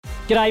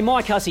G'day,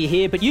 Mike Hussey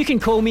here, but you can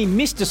call me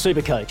Mr.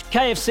 Supercoach.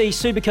 KFC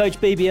Supercoach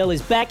BBL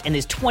is back and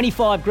there's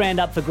 25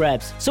 grand up for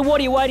grabs. So what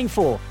are you waiting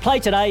for? Play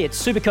today at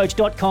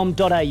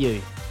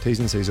supercoach.com.au. T's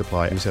and C's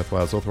apply. New South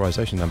Wales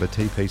authorisation number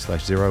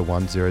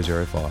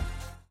TP/01005.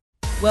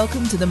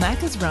 Welcome to the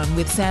Macca's Run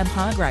with Sam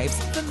Hargraves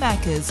from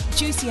Macca's.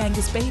 Juicy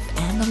Angus beef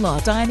and the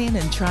lot. Dine in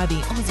and try the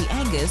Aussie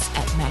Angus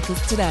at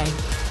Macca's today.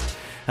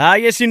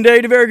 Yes,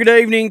 indeed. A very good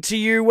evening to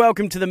you.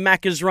 Welcome to the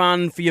Macca's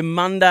Run for your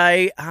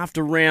Monday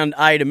after round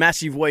 8. A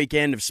massive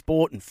weekend of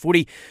sport and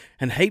footy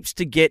and heaps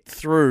to get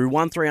through.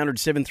 1300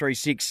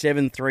 736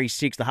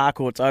 736. The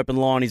Harcourts open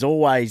line is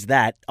always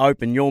that.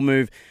 Open your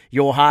move,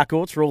 your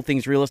Harcourts. For all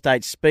things real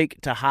estate,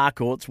 speak to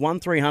Harcourts.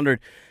 1300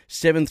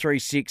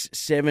 736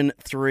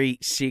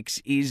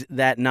 736 is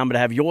that number to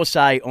have your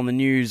say on the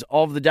news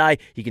of the day.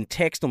 You can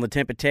text on the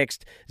Temper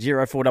text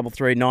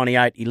 0433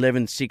 98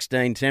 11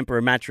 16. Temper,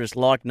 a mattress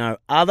like no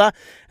other.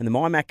 And the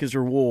My Macca's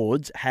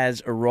Rewards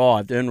has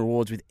arrived. Earn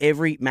rewards with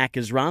every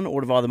Macca's run.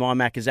 Order via the My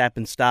Macca's app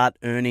and start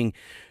earning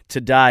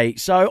today.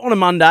 So on a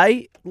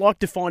Monday, I'd like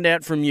to find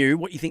out from you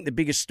what you think the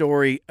biggest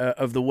story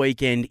of the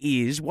weekend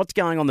is. What's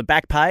going on the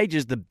back page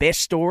is the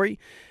best story,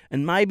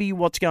 and maybe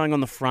what's going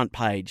on the front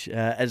page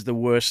as the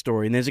worst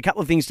story. And there's a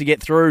couple of things to get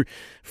through.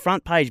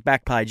 Front page,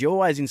 back page. You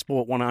always in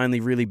sport want to only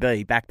really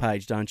be back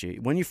page, don't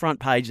you? When you're front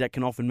page, that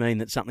can often mean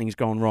that something's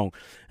gone wrong.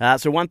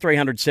 So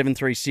 1300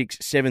 736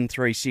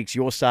 736,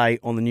 your say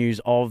on the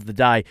news of the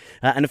day.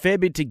 And a fair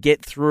bit to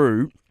get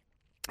through.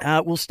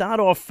 We'll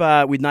start off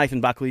with Nathan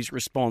Buckley's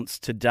response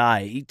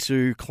today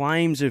to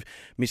claims of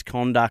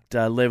misconduct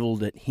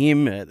levelled at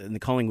him and the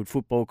Collingwood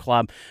Football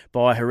Club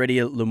by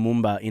Heredia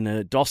Lumumba in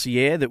a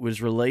dossier that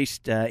was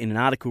released in an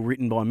article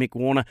written by Mick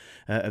Warner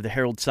of the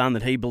Herald Sun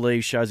that he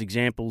believes shows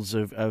examples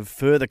of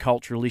further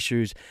cultural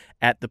issues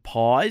at the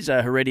Pies.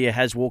 Heredia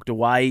has walked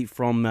away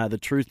from the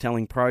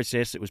truth-telling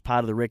process that was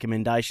part of the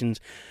recommendations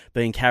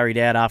being carried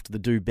out after the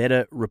Do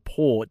Better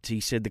report.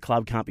 He said the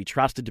club can't be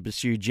trusted to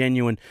pursue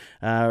genuine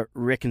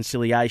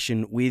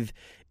reconciliation with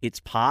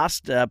its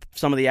past.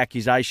 Some of the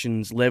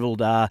accusations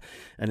levelled are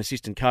an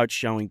assistant coach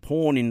showing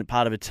porn in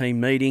part of a team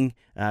meeting,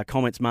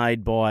 comments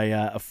made by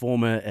a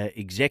former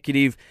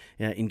executive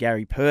in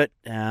Gary Pert,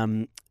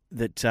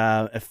 that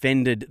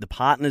offended the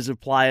partners of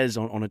players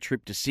on a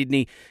trip to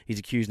Sydney. He's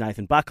accused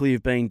Nathan Buckley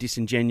of being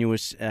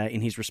disingenuous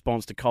in his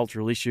response to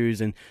cultural issues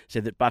and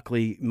said that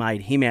Buckley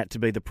made him out to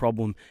be the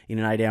problem in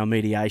an 8-hour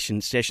mediation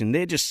session.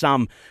 They're just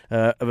some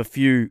of a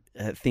few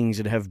things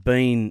that have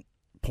been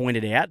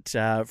pointed out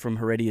from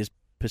Heredia's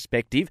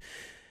perspective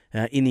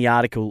in the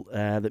article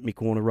that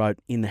Mick Warner wrote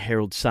in the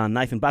Herald Sun.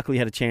 Nathan Buckley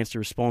had a chance to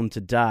respond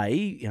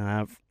today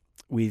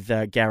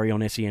with Gary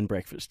on SEN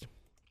Breakfast.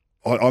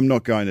 I'm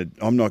not going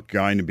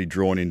to be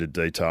drawn into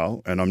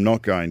detail, and I'm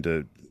not going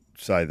to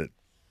say that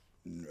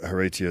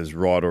Heredia is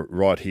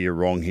right here,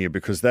 wrong here,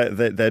 because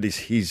that is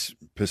his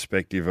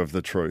perspective of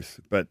the truth.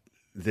 But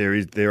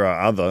there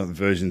are other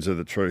versions of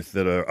the truth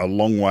that are a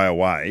long way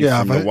away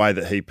from the way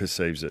that he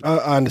perceivs it.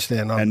 I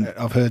understand.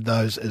 I've heard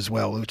those as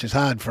well, which is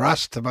hard for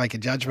us to make a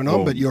judgment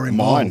on, but you're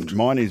involved.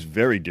 Mine is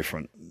very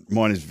different.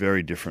 Mine is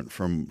very different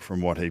from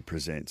what he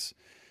presents.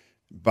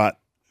 But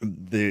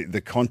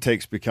the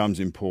context becomes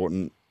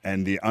important.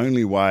 And the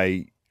only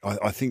way,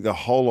 I think the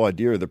whole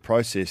idea of the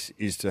process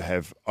is to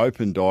have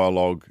open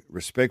dialogue,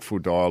 respectful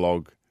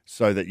dialogue,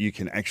 so that you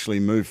can actually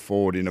move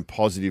forward in a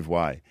positive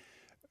way.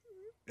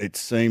 It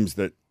seems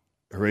that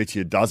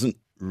Heredia doesn't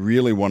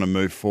really want to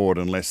move forward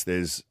unless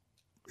there's,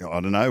 I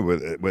don't know,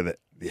 whether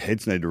the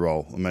heads need to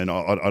roll. I mean,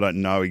 I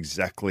don't know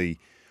exactly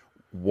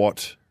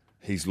what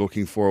he's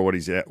looking for, what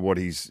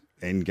his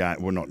end game,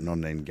 well, not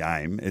an end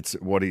game, it's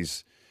what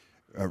his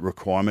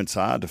requirements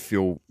are to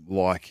feel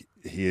like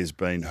he has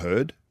been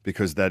heard,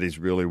 because that is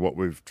really what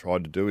we've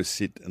tried to do, is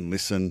sit and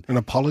listen. An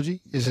apology?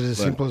 Is it as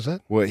simple as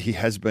that? Well, he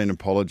has been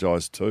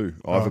apologised to.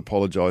 I've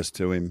apologised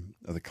to him.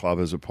 The club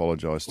has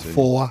apologised to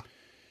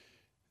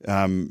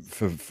him.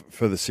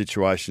 For the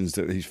situations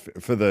that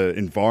for the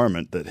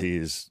environment that he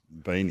has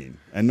been in,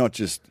 and not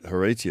just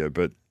Heredia,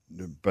 but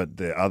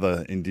the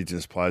other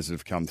Indigenous players that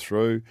have come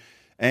through,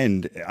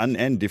 and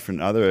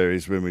different other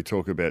areas when we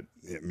talk about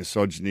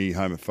misogyny,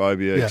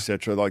 homophobia,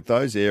 etc. Like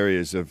those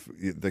areas of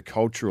the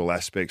cultural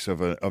aspects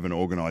of an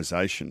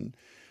organisation.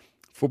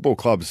 Football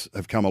clubs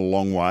have come a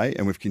long way,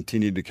 and we've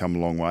continued to come a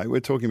long way. We're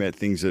talking about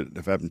things that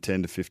have happened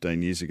 10 to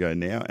 15 years ago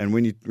now, and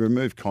when you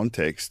remove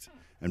context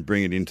and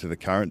bring it into the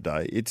current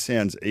day, it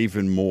sounds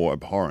even more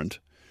abhorrent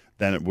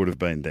than it would have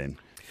been then.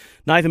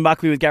 Nathan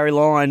Buckley with Gary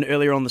Lyon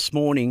earlier on this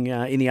morning.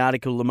 In the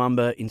article,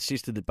 Lumumba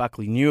insisted that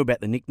Buckley knew about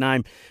the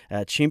nickname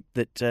Chimp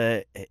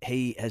that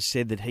he has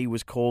said that he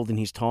was called in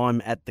his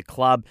time at the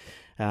club.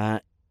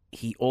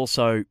 He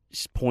also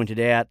pointed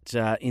out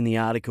in the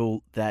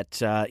article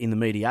that in the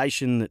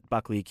mediation that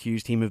Buckley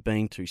accused him of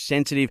being too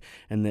sensitive,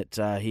 and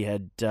that he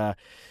had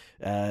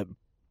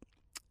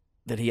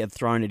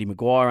thrown Eddie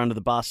Maguire under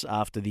the bus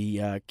after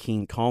the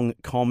King Kong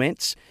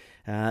comments.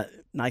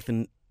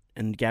 Nathan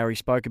and Gary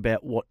spoke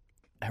about what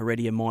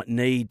Heredia might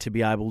need to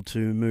be able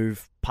to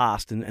move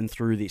past and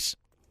through this.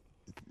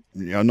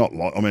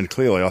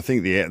 clearly, I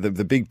think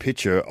the big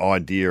picture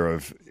idea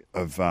of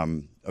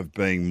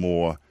being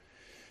more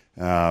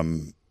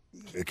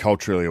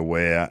culturally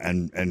aware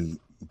and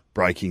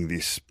breaking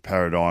this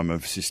paradigm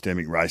of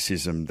systemic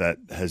racism that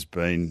has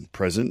been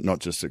present, not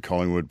just at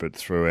Collingwood but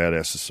throughout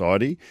our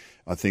society.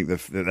 I think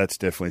that's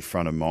definitely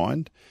front of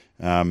mind,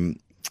 and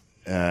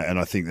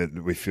I think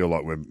that we feel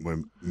like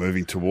we're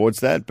moving towards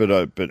that. But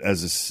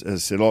as I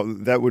said,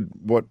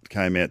 what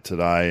came out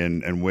today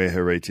and where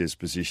Heritia's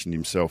positioned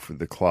himself with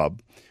the club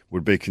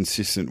would be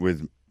consistent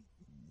with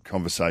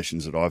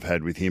conversations that I've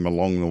had with him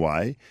along the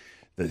way.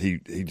 That he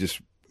just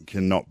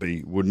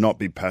would not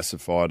be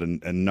pacified,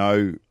 and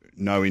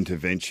no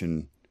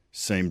intervention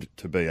seemed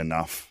to be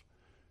enough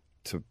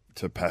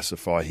to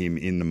pacify him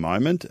in the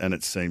moment, and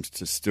it seems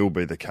to still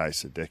be the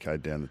case a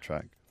decade down the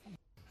track.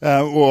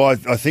 I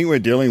think we're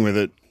dealing with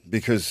it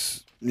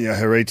because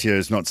Heritia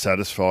is not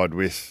satisfied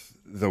with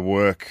the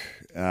work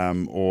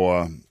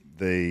or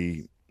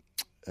the,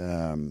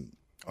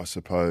 I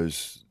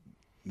suppose,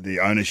 the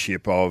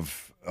ownership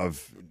of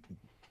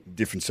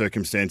different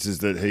circumstances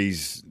that he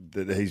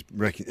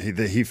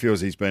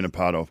feels he's been a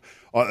part of.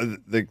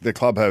 The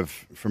club have,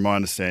 from my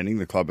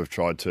understanding,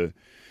 tried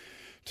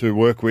to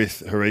work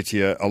with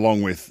Heritia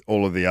along with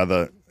all of the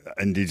other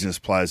Indigenous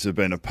players who've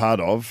been a part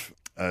of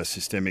a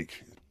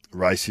systemic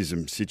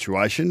racism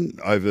situation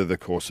over the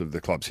course of the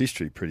club's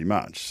history, pretty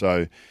much.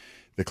 So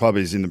the club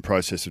is in the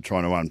process of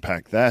trying to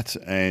unpack that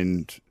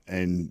and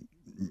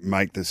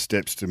make the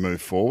steps to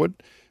move forward.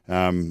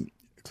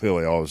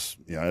 Clearly, I was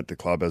at the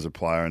club as a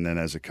player and then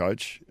as a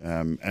coach,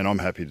 and I'm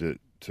happy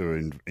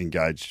to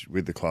engage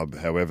with the club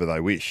however they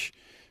wish.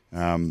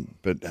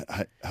 But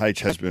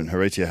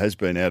Heritia has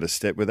been out of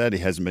step with that. He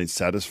hasn't been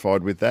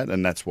satisfied with that,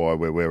 and that's why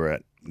we're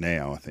at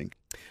now, I think.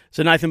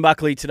 So Nathan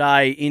Buckley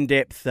today in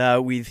depth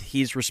with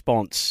his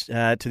response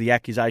to the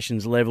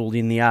accusations levelled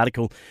in the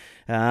article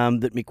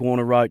that Mick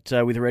Warner wrote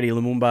with Heredia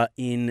Lumumba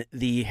in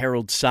the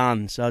Herald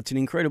Sun. So it's an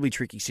incredibly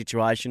tricky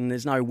situation.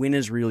 There's no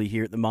winners really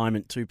here at the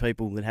moment. Two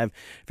people that have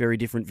very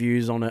different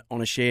views on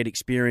a shared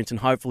experience, and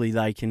hopefully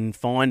they can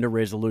find a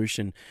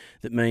resolution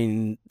that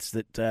means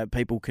that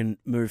people can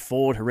move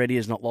forward.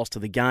 Heredia's not lost to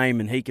the game,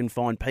 and he can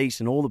find peace,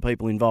 and all the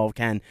people involved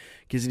can,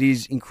 because it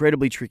is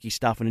incredibly tricky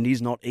stuff and it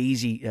is not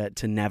easy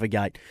to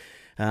navigate.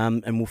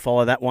 And we'll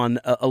follow that one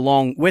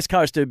along. West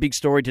Coast, a big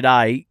story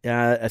today.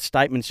 A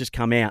statement's just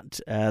come out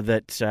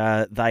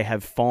that they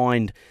have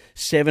fined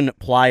 7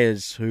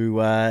 players who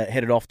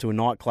headed off to a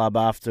nightclub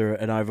after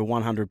an over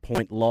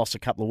 100-point loss a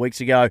couple of weeks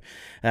ago.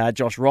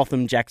 Josh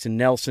Rotham, Jackson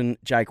Nelson,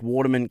 Jake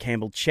Waterman,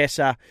 Campbell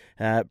Chesser,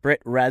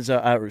 Rhett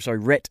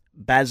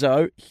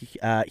Bazzo,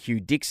 Hugh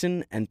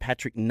Dixon, and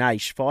Patrick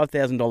Naish.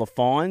 $5,000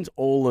 fines.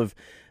 All of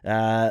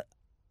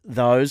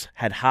those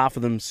had half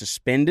of them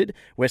suspended.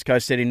 West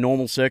Coast said in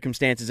normal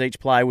circumstances each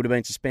player would have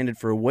been suspended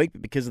for a week,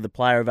 but because of the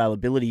player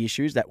availability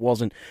issues, that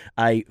wasn't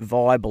a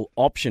viable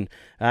option.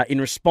 In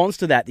response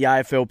to that, the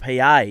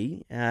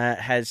AFLPA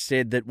has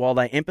said that while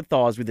they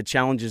empathise with the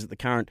challenges that the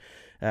current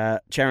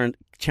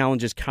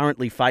challenges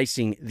currently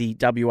facing the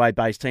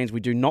WA-based teams, we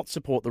do not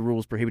support the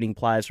rules prohibiting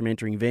players from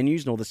entering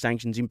venues nor the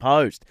sanctions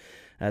imposed.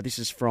 This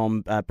is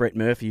from Brett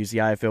Murphy, who's the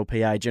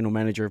AFLPA General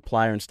Manager of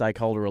Player and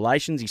Stakeholder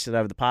Relations. He said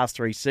over the past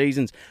 3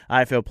 seasons,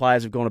 AFL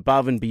players have gone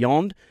above and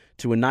beyond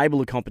to enable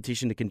the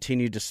competition to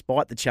continue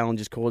despite the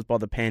challenges caused by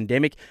the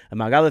pandemic.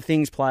 Among other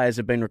things, players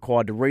have been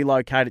required to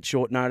relocate at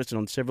short notice and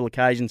on several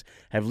occasions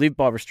have lived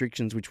by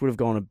restrictions which would have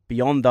gone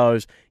beyond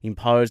those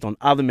imposed on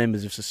other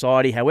members of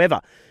society. However,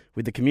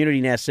 with the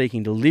community now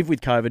seeking to live with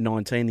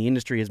COVID-19, the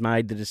industry has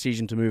made the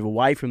decision to move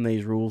away from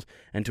these rules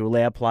and to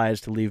allow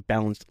players to live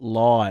balanced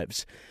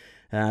lives.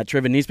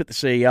 Trevor Nisbet, the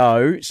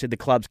CEO, said the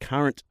club's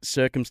current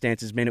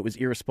circumstances meant it was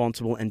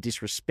irresponsible and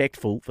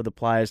disrespectful for the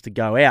players to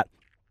go out.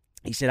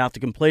 He said, after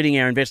completing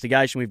our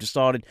investigation, we've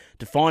decided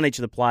to fine each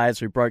of the players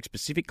who broke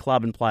specific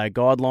club and player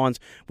guidelines.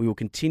 We will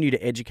continue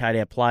to educate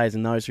our players,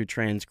 and those who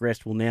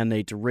transgressed will now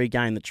need to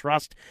regain the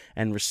trust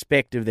and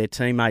respect of their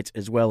teammates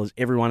as well as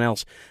everyone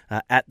else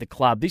at the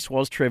club. This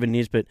was Trevor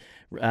Nisbet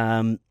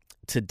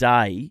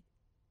today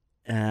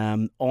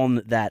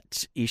on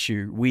that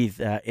issue with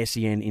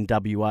SEN in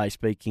WA,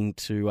 speaking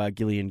to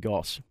Gillian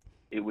Goss.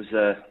 It was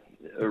a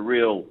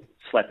real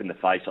slap in the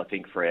face, I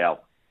think, for our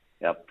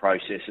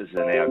processes and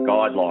our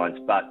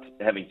guidelines. But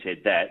having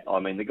said that, I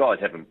mean, the guys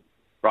haven't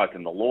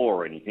broken the law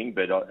or anything,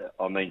 but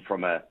I mean,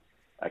 from a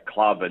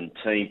club and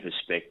team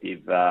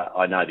perspective,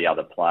 I know the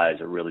other players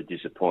are really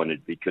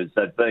disappointed because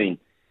they've been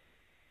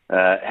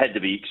had to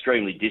be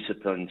extremely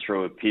disciplined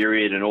through a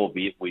period, and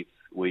albeit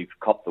we've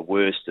copped the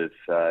worst of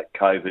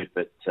COVID,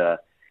 but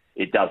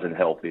it doesn't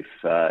help if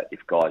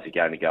guys are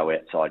going to go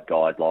outside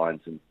guidelines,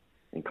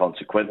 and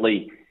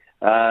consequently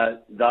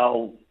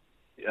they'll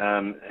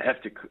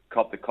have to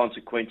cop the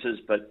consequences,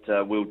 but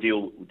we'll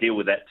deal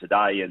with that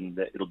today, and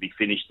it'll be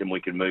finished and we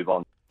can move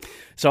on.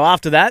 So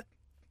after that,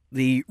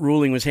 the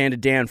ruling was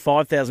handed down,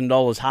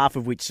 $5,000, half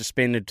of which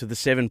suspended to the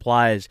 7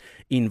 players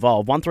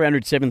involved.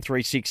 1300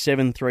 736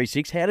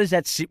 736. How does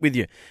that sit with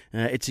you?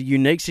 It's a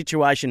unique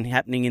situation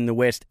happening in the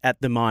West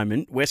at the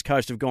moment. West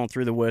Coast have gone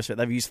through the worst of it.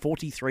 They've used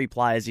 43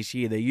 players this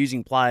year. They're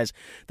using players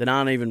that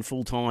aren't even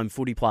full-time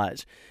footy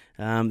players.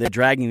 They're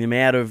dragging them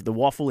out of the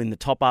waffle in the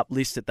top-up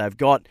list that they've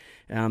got.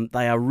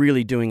 They are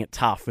really doing it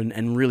tough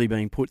and really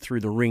being put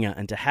through the ringer.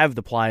 And to have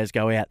the players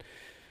go out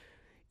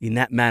in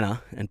that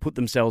manner and put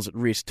themselves at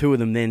risk, 2 of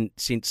them then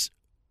since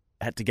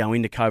had to go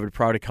into COVID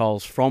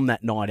protocols from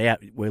that night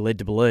out, we're led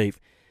to believe,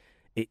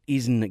 it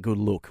isn't a good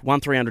look.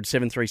 1300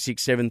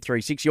 736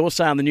 736. You're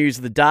saying the news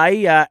of the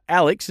day.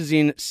 Alex is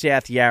in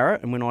South Yarra,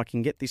 and when I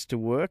can get this to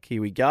work,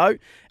 here we go.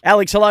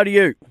 Alex, hello to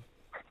you.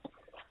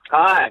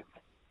 Hi,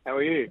 how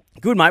are you?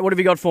 Good, mate. What have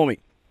you got for me?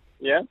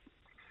 Yeah.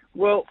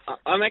 Well,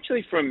 I'm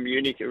actually from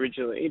Munich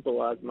originally,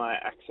 belies my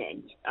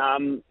accent.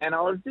 And I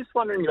was just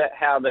wondering about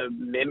how the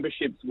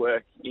memberships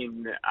work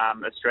in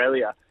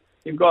Australia.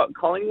 You've got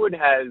Collingwood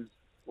has,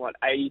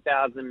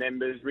 80,000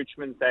 members.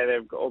 Richmond say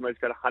they've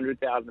almost got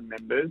 100,000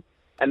 members.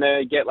 And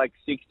they get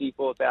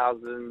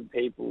 64,000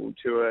 people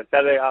to a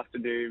Saturday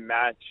afternoon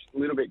match, a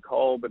little bit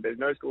cold, but there's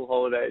no school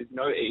holidays,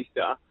 no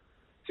Easter,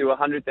 to a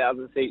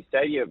 100,000 seat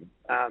stadium.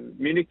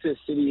 Munich's a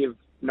city of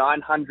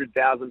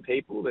 900,000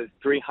 people. There's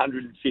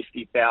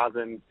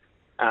 350,000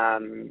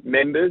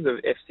 members of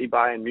FC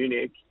Bayern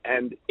Munich,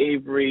 and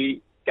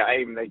every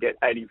game they get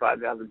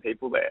 85,000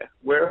 people there.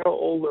 Where are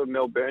all the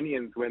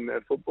Melburnians when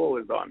the football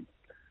is on?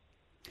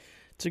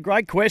 It's a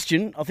great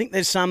question. I think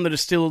there's some that are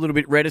still a little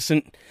bit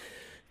reticent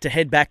to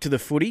head back to the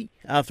footy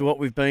after what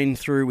we've been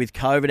through with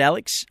COVID,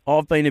 Alex.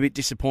 I've been a bit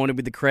disappointed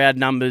with the crowd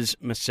numbers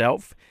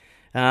myself.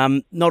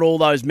 Not all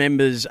those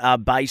members are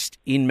based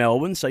in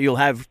Melbourne, so you'll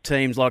have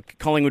teams like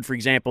Collingwood, for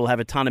example, have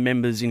a ton of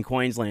members in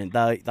Queensland.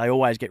 They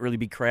always get really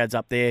big crowds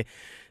up there.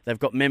 They've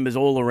got members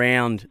all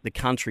around the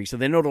country, so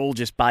they're not all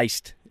just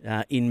based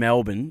in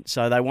Melbourne,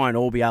 so they won't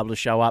all be able to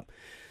show up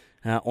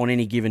on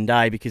any given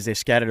day because they're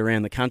scattered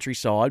around the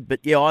countryside. But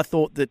yeah, I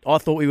thought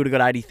we would have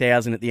got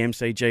 80,000 at the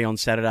MCG on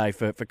Saturday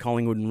for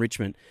Collingwood and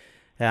Richmond.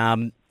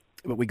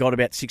 But we got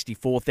about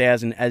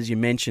 64,000, as you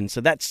mentioned. So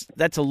that's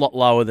a lot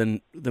lower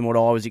than what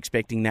I was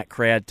expecting that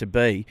crowd to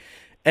be.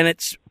 And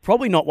it's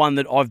probably not one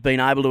that I've been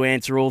able to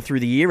answer all through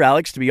the year,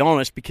 Alex, to be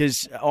honest,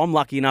 because I'm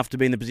lucky enough to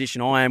be in the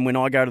position I am when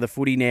I go to the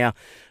footy now.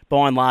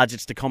 By and large,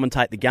 it's to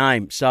commentate the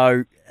game.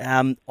 So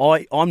I'm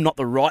not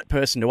the right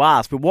person to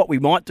ask. But what we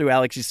might do,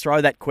 Alex, is throw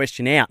that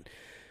question out.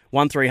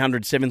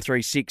 1300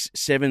 736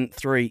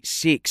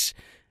 736.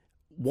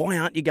 Why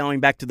aren't you going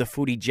back to the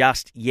footy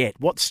just yet?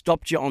 What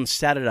stopped you on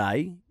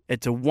Saturday?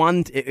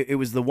 It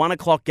was the 1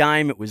 o'clock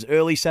game. It was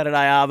early Saturday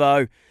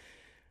arvo.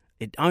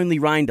 It only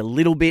rained a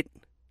little bit.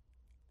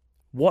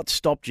 What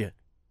stopped you?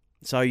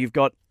 So you've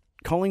got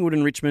Collingwood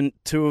and Richmond,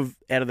 2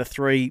 out of the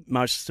 3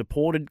 most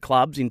supported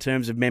clubs in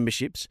terms of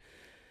memberships.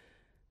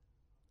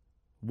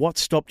 What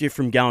stopped you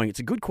from going? It's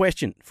a good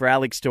question for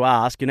Alex to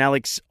ask. And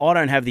Alex, I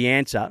don't have the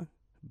answer,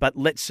 but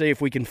let's see if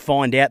we can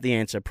find out the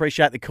answer.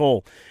 Appreciate the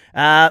call.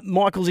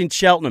 Michael's in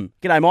Cheltenham.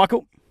 G'day,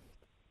 Michael.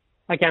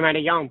 Okay, mate, how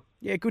you going?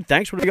 Yeah, good,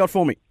 thanks. What have you got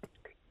for me?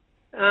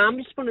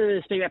 Just wanted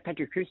to speak about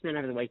Patrick Cripps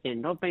over the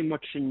weekend. I've been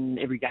watching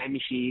every game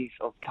this year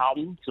of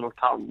Carlton, sort of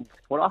Carlton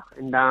supporter,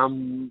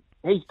 and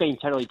he's been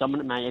totally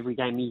dominant, mate, every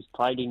game he's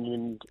played in,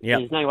 and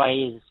There's no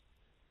way he's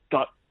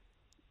got,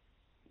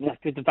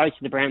 with the votes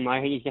of the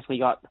Brownlow, he's definitely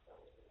got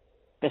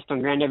best on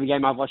ground every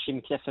game I've watched him,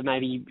 except for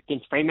maybe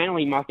against Fremantle.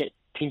 He might get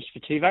pinched for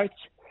 2 votes.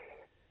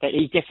 But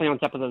he's definitely on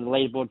top of the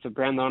leaderboard for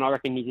Brownlow, and I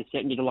reckon he's a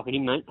certainty to lock it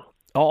in, mate.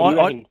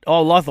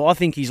 I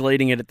think he's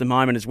leading it at the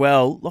moment as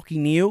well. Lachie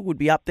Neale would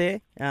be up there.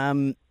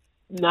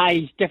 No,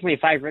 he's definitely a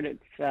favourite.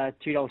 It's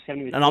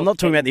 $2.70. And I'm not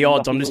talking about the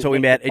odds. I'm just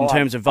talking about in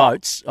terms of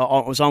votes.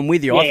 I'm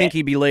with you. Yeah. I think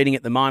he'd be leading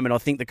at the moment. I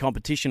think the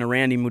competition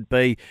around him would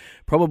be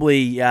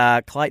probably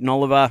Clayton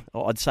Oliver.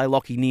 I'd say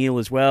Lachie Neale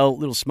as well.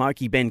 Little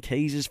smoky Ben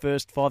Keys'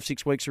 first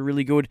 5-6 weeks are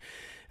really good.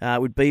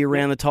 Would be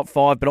around the top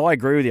 5. But I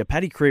agree with you.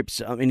 Paddy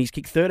Cripps, he's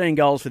kicked 13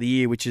 goals for the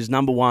year, which is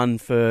number 1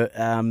 for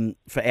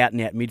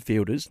out-and-out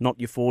midfielders, not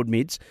your forward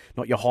mids,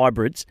 not your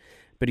hybrids.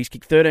 But he's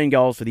kicked 13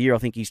 goals for the year. I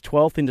think he's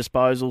 12th in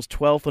disposals,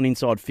 12th on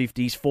inside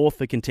 50s, 4th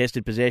for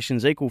contested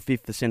possessions, equal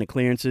 5th for centre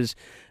clearances,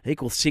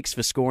 equal 6th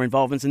for score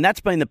involvements. And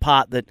that's been the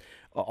part that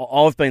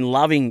I've been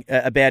loving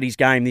about his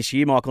game this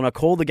year, Michael. And I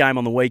called the game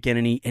on the weekend,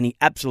 and he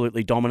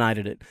absolutely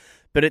dominated it.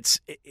 But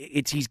it's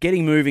he's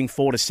getting moving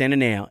forward to centre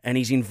now, and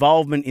his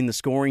involvement in the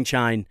scoring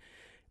chain,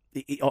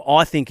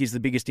 I think, is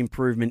the biggest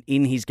improvement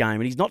in his game.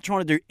 And he's not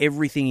trying to do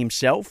everything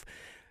himself,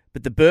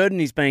 but the burden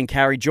is being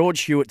carried.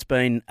 George Hewitt's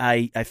been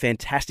a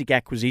fantastic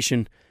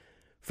acquisition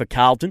for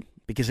Carlton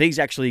because he's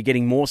actually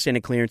getting more centre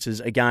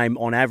clearances a game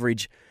on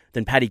average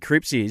than Paddy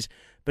Cripps is.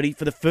 But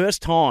for the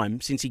first time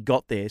since he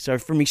got there, so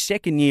from his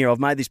second year, I've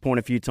made this point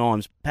a few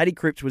times, Paddy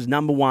Cripps was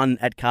number 1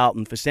 at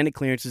Carlton for centre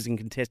clearances and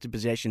contested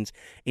possessions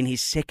in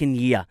his second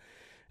year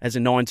as a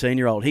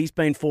 19-year-old. He's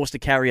been forced to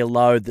carry a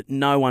load that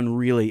no one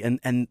really,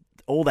 and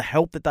all the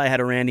help that they had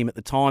around him at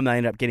the time they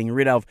ended up getting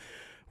rid of,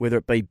 whether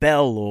it be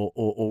Bell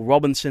or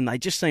Robinson, they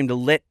just seem to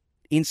let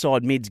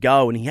inside mids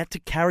go, and he had to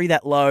carry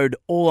that load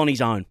all on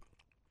his own.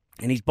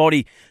 And his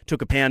body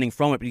took a pounding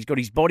from it, but he's got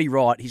his body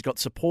right. He's got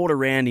support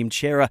around him.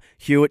 Chera,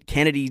 Hewitt,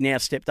 Kennedy now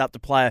stepped up to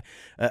play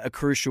a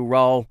crucial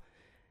role.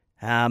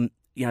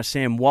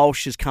 Sam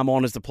Walsh has come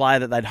on as the player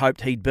that they'd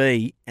hoped he'd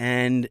be,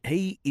 and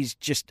he is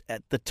just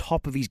at the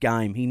top of his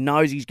game. He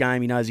knows his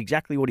game. He knows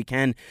exactly what he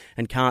can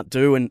and can't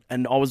do, and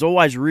I was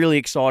always really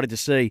excited to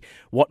see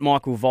what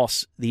Michael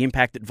Voss, the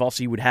impact that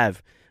Vossi would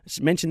have.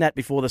 I mentioned that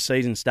before the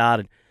season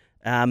started.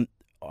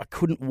 I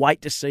couldn't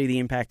wait to see the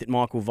impact that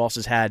Michael Voss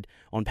has had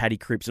on Paddy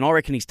Cripps, and I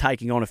reckon he's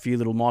taking on a few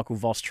little Michael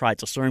Voss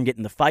traits. I saw him get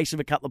in the face of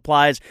a couple of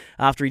players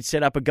after he'd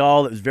set up a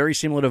goal that was very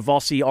similar to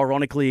Vossi,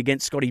 ironically,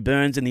 against Scotty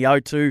Burns in the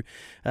 0-2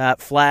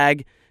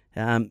 flag.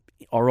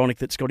 Ironic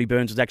that Scotty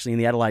Burns was actually in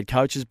the Adelaide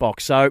coach's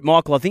box. So,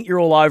 Michael, I think you're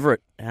all over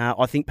it.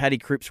 I think Paddy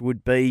Cripps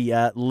would be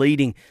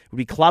would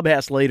be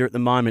clubhouse leader at the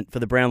moment for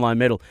the Brownlow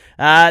medal.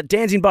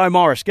 Dan's in Beau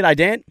Morris. G'day,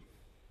 Dan.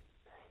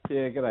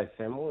 Yeah, g'day,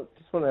 Sam. Well,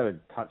 just want to have a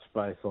touch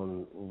base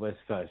on West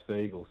Coast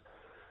Eagles.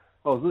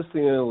 I was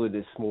listening earlier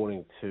this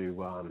morning to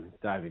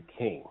David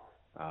King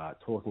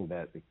talking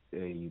about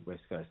the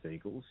West Coast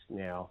Eagles.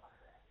 Now,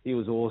 he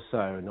was also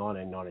a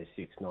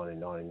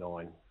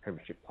 1996-1999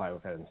 premiership player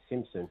with Adam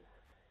Simpson,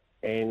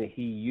 and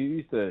he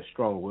used a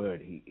strong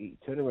word. He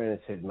turned around and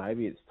said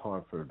maybe it's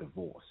time for a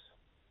divorce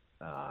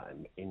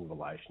in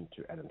relation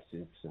to Adam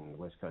Simpson, the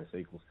West Coast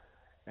Eagles,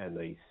 and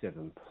these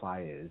 7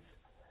 players.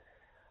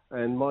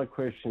 And my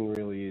question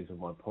really is, and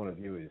my point of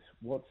view is,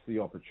 what's the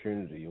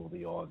opportunity or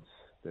the odds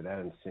that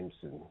Adam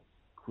Simpson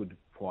could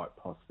quite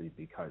possibly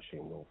be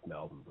coaching North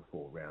Melbourne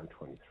before round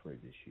 23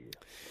 this year?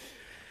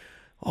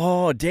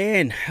 Oh,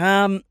 Dan.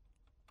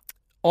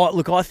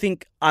 Look, I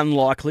think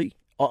unlikely.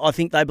 I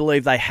think they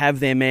believe they have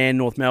their man,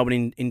 North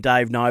Melbourne, in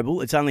Dave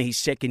Noble. It's only his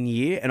second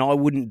year, and I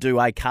wouldn't do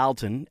a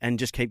Carlton and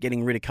just keep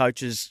getting rid of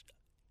coaches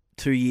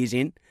 2 years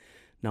in.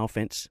 No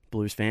offence,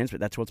 Blues fans, but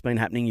that's what's been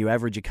happening. You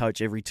average a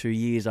coach every 2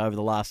 years over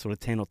the last sort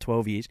of 10 or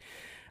 12 years.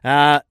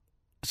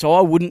 So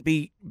I wouldn't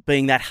be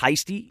being that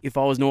hasty if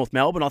I was North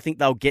Melbourne. I think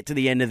they'll get to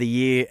the end of the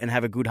year and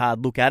have a good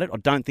hard look at it. I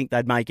don't think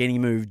they'd make any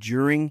move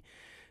during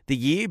the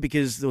year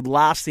because the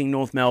last thing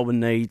North Melbourne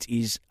needs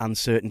is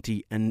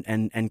uncertainty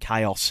and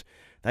chaos.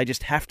 They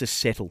just have to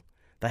settle.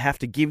 They have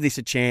to give this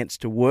a chance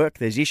to work.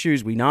 There's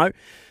issues, we know.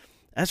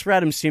 As for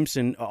Adam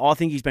Simpson, I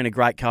think he's been a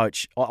great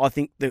coach. I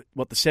think that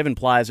what the 7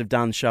 players have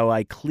done show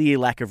a clear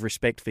lack of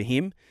respect for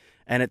him.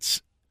 And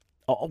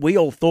we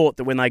all thought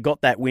that when they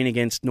got that win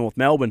against North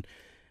Melbourne,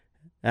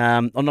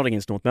 not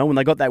against North Melbourne,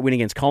 they got that win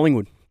against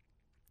Collingwood,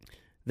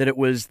 that it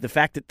was the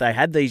fact that they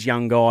had these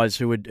young guys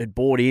who had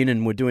bought in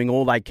and were doing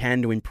all they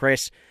can to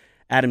impress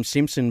Adam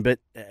Simpson. But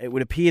it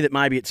would appear that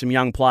maybe it's some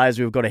young players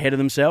who have got ahead of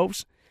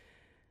themselves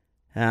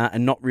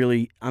and not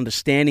really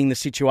understanding the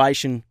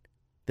situation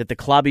that the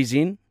club is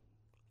in,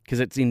 because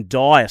it's in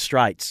dire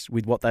straits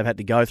with what they've had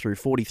to go through.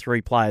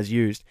 43 players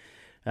used.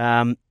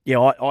 I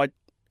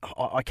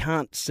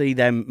can't see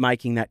them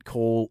making that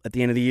call at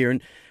the end of the year.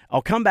 And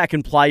I'll come back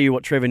and play you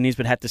what Trevor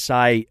Nisbet had to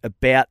say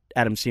about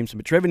Adam Simpson.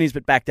 But Trevor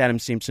Nisbet backed Adam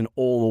Simpson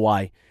all the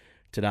way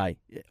today.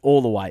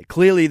 All the way.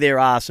 Clearly there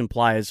are some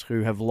players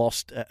who have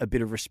lost a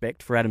bit of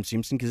respect for Adam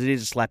Simpson because it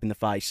is a slap in the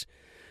face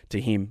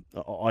to him.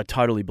 I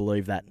totally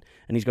believe that.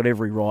 And he's got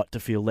every right to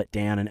feel let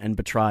down and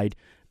betrayed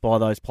by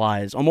those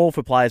players. I'm all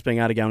for players being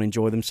able to go and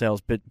enjoy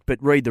themselves, but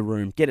read the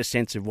room. Get a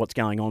sense of what's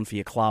going on for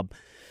your club.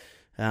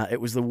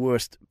 It was the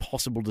worst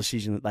possible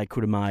decision that they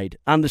could have made.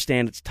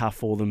 Understand it's tough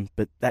for them,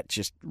 but that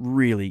just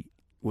really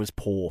was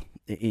poor,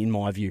 in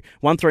my view.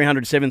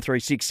 1300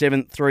 736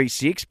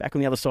 736. Back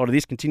on the other side of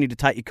this, continue to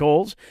take your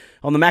calls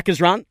on the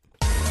Macca's Run.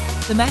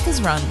 The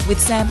Macca's Run with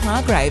Sam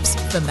Hargraves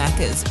for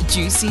Macca's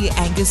juicy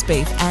Angus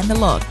beef and the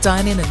lot.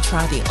 Dine in and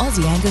try the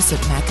Aussie Angus at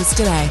Macca's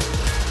today.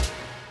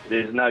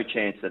 There's no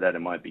chance that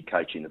Adam won't be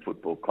coaching the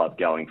football club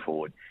going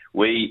forward.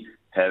 We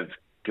have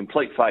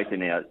complete faith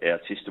in our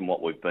system,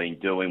 what we've been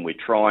doing. We're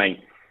trying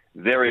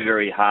very,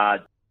 very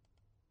hard.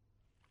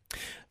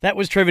 That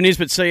was Trevor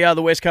Nisbet, CEO of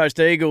the West Coast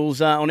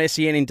Eagles on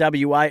SEN in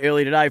WA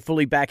earlier today,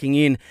 fully backing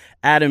in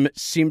Adam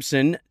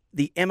Simpson.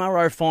 The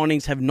MRO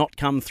findings have not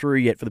come through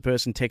yet for the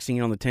person texting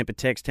in on the Temper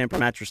text. Temper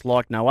mattress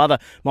like no other.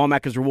 My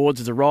Macca's Rewards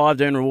has arrived.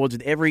 Earn rewards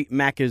with every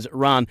Macca's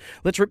Run.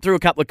 Let's rip through a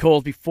couple of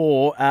calls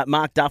before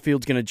Mark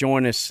Duffield's going to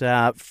join us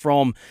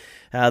from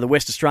the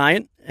West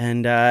Australian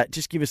and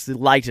just give us the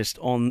latest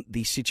on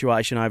the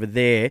situation over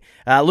there.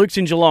 Luke's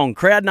in Geelong.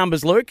 Crowd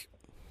numbers, Luke?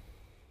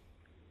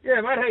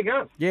 Yeah, mate, how you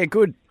going? Yeah,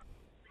 good.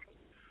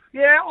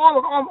 Yeah,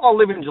 I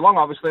live in Geelong,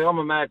 obviously. I'm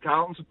a mad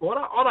Carlton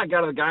supporter. I don't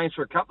go to the games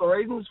for a couple of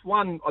reasons.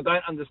 One, I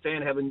don't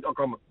understand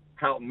I'm a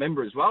Carlton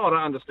member as well. I don't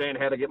understand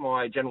how to get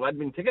my general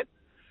admin ticket.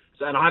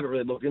 And I haven't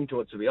really looked into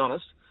it, to be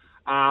honest.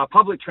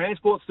 Public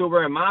transport, still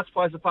wearing masks,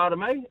 plays a part of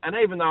me. And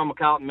even though I'm a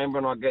Carlton member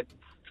and I get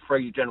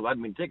free general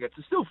admin tickets,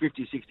 it's still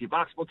 $50, $60.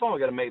 By the time I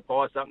get a meat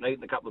pie, something to eat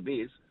and a couple of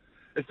beers,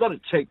 it's not a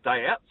cheap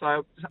day out.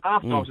 So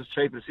half times it's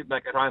cheaper to sit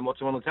back at home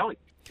watching on the telly.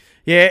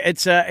 Yeah,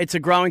 it's a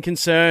growing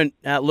concern,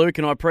 Luke,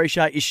 and I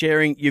appreciate you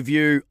sharing your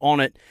view on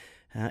it.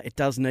 it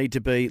does need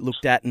to be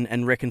looked at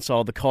and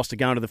reconciled, the cost of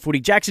going to the footy.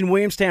 Jackson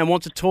Williamstown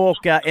wants to talk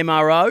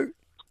MRO.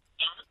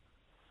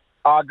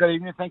 Good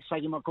evening. Thanks for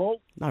taking my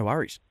call. No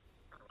worries.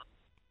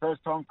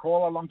 First time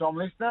caller, long time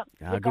listener.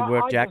 Good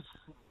work, Jack.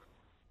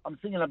 I'm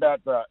thinking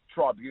about the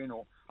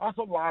tribunal. I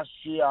thought last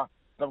year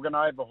they were going to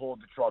overhaul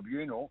the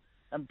tribunal,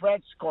 and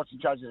Brad Scott's in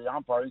charge of the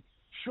umpiring.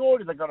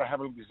 Surely they've got to have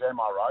a look at this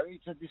MRO.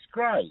 It's a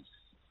disgrace.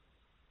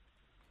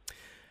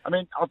 I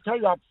mean, I'll tell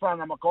you up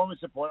front, I'm a Collingwood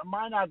supporter.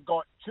 Maynard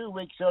got 2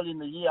 weeks early in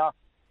the year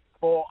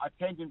for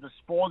attempting to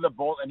spoil the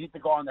ball and hit the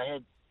guy on the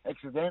head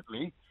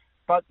accidentally.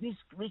 But this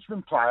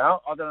Richmond player,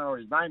 I don't know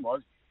what his name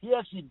was, he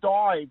actually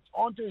dived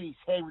onto his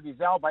head with his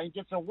elbow and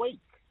gets a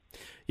week.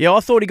 Yeah, I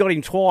thought he got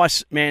him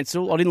twice,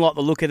 Mansell. I didn't like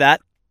the look of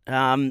that.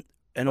 And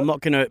I'm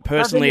not going to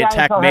personally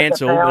attack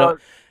Mansell.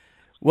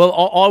 But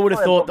I would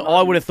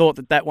have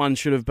thought that one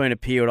should have been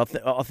appealed.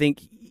 I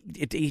think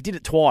he did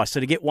it twice, so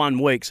to get 1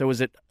 week. So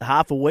was it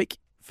half a week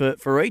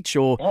for each,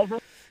 or?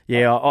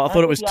 Yeah, I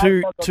thought it was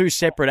two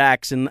separate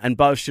acts, and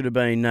both should have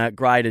been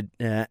graded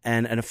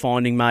and a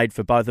finding made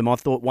for both of them. I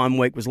thought 1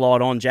 week was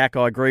light on, Jack.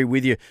 I agree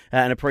with you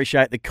and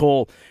appreciate the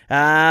call.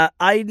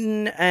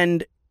 Aiden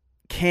and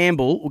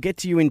Campbell, we'll get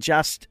to you in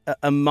just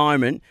a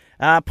moment.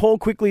 Paul,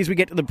 quickly as we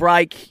get to the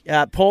break.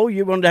 Paul,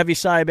 you wanted to have your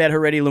say about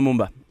Heredi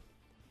Lumumba.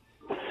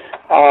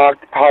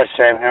 Hi,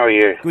 Sam. How are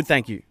you? Good,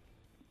 thank you.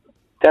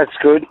 That's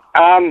good.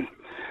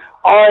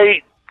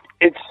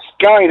 It's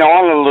going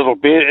on a little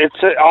bit.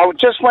 I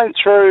just went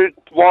through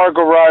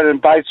Warrigal Road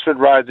and Batesford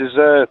Road. There's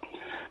a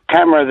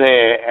camera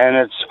there, and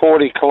it's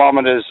 40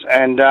 kilometres.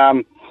 And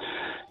one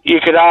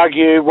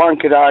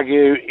could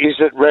argue, is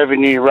it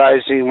revenue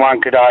raising?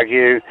 One could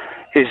argue,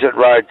 is it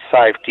road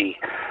safety?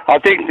 I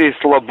think this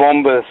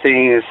Labumba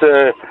thing is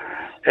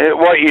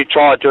what you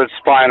tried to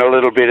explain a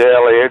little bit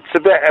earlier. It's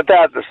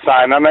about the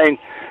same. I mean,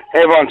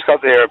 everyone's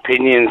got their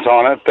opinions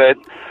on it, but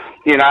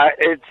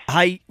it's...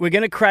 Hey, we're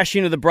going to crash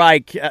into the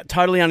break.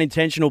 Totally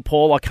unintentional,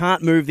 Paul. I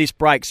can't move this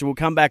break, so we'll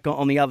come back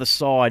on the other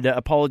side.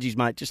 Apologies,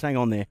 mate. Just hang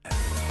on there.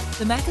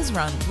 The Macca's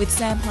Run with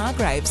Sam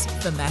Hargraves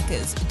for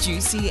Macca's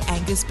Juicy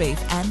Angus Beef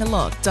and the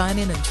lot. Dine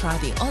in and try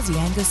the Aussie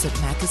Angus at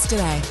Macca's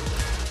today.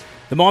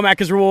 The My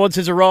Macca's Rewards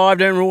has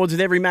arrived. Earn rewards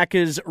with every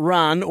Macca's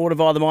run. Order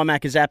via the My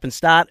Macca's app and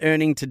start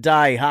earning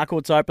today.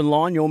 Harcourt's open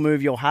line. You'll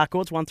move your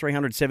Harcourt's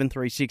 1300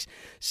 736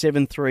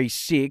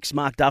 736.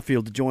 Mark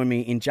Duffield to join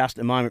me in just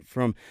a moment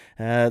from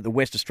the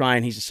West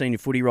Australian. He's a senior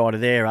footy writer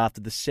there after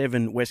the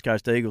 7 West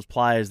Coast Eagles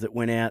players that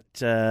went out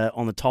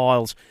on the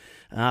tiles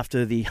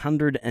after the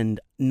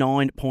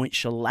 109-point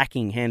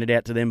shellacking handed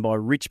out to them by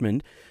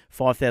Richmond.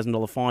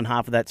 $5,000 fine,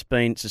 half of that's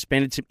been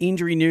suspended. Some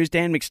injury news,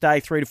 Dan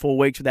McStay, 3 to 4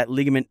 weeks with that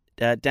ligament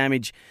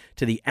damage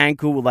to the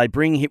ankle. Will they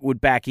bring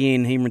Hipwood back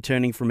in, him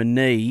returning from a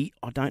knee?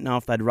 I don't know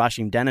if they'd rush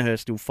him. Danaher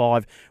still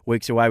 5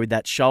 weeks away with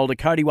that shoulder.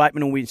 Cody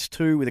Waitman will miss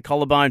 2 with a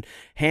collarbone.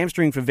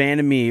 Hamstring for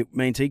Vandermeer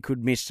means he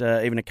could miss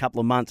even a couple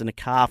of months, and a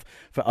calf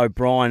for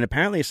O'Brien.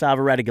 Apparently Asava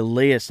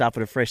Radaglia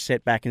suffered a fresh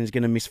setback and is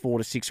going to miss 4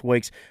 to 6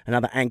 weeks.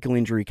 Another ankle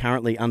injury,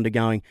 currently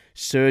undergoing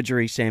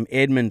surgery. Sam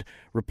Edmund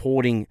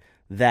reporting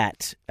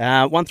that.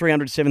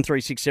 1300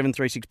 736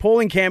 736. Paul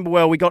in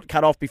Camberwell, we got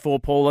cut off before,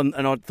 Paul,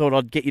 and I thought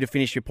I'd get you to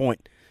finish your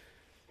point.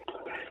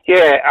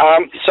 Yeah,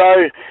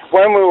 so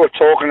when we were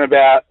talking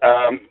about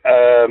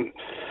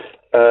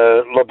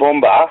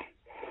Labumba,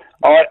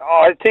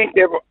 I think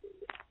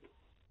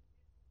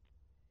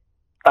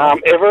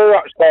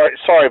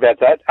sorry about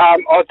that.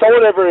 I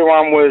thought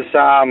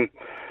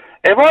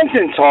everyone's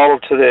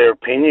entitled to their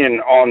opinion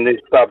on this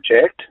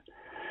subject.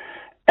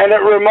 And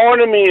it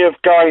reminded me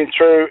of going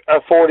through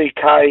a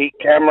 40k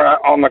camera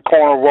on the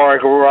corner of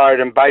Warrigal Road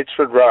and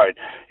Batesford Road.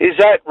 Is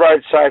that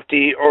road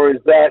safety or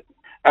is that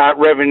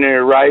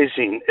revenue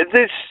raising?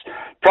 This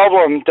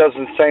problem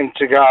doesn't seem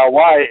to go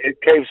away. It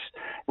keeps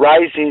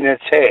raising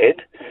its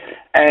head.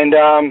 And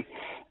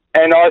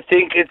I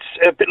think it's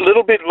a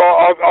little bit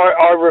like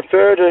I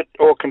referred it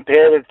or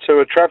compared it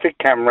to a traffic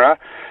camera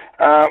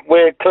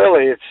where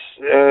clearly it's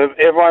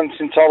everyone's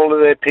entitled to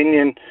their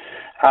opinion.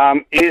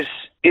 Is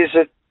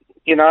it,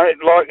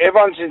 like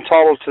everyone's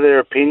entitled to their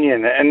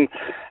opinion, and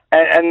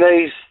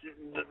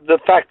the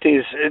fact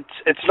is,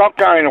 it's not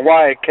going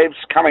away. It keeps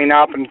coming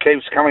up and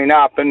keeps coming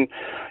up. And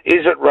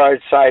is it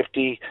road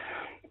safety?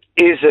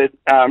 Is it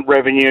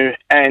revenue?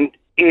 And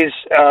is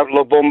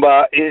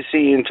Labumba, is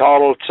he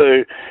entitled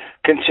to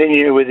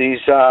continue with his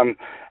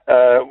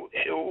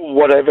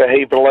whatever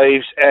he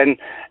believes? And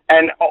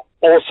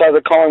also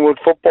the Collingwood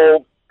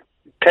football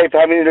keep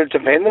having to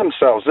defend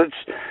themselves.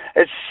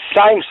 It's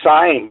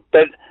same,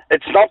 but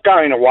it's not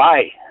going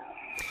away.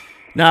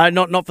 No,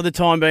 not for the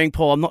time being,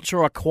 Paul. I'm not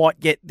sure I quite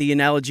get the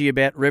analogy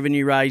about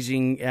revenue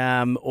raising,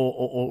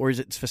 or is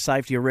it for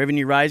safety or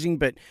revenue raising?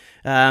 But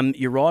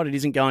you're right, it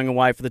isn't going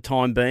away for the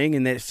time being,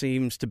 and there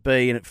seems to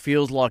be, and it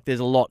feels like there's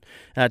a lot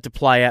to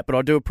play out. But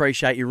I do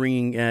appreciate you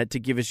ringing to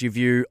give us your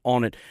view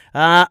on it.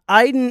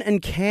 Aiden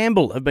and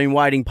Campbell have been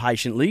waiting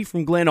patiently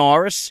from Glen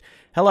Iris.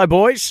 Hello,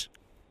 boys.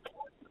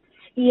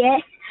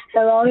 Yes,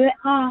 hello.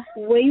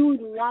 We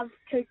would love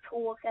to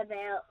talk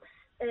about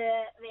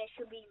there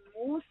should be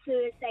more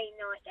Thursday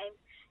night games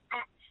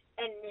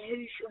and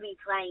who should be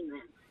playing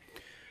them?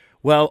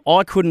 Well,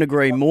 I couldn't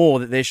agree more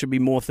that there should be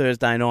more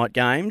Thursday night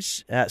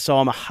games. So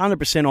I'm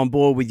 100% on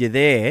board with you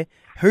there.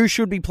 Who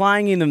should be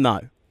playing in them,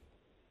 though?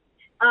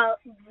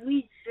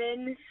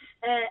 Brisbane,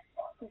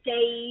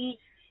 D's,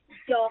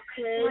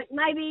 Dockers, like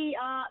maybe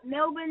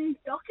Melbourne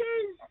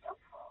Dockers.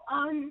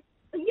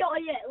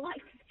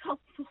 Like top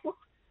four.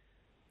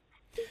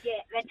 Yeah,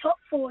 the top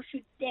four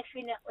should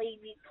definitely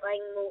be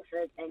playing more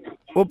Thursday night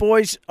games. Well,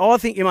 boys, I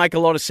think you make a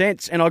lot of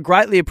sense, and I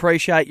greatly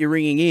appreciate you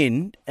ringing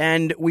in.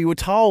 And we were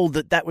told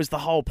that was the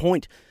whole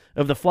point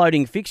of the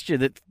floating fixture,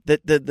 that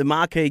the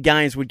marquee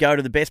games would go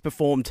to the best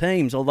performed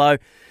teams. Although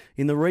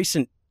in the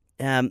recent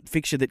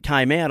fixture that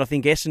came out, I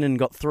think Essendon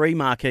got 3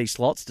 marquee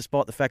slots,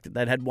 despite the fact that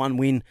they'd had 1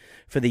 win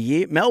for the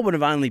year. Melbourne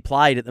have only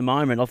played at the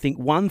moment, I think,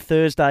 1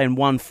 Thursday and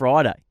 1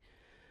 Friday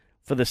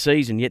for the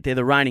season, yet they're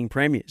the reigning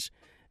premiers.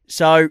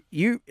 So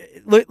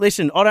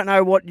listen, I don't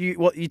know what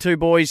you two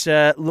boys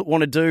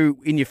want to do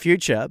in your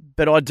future,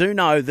 but I do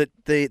know that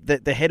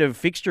the head of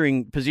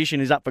fixturing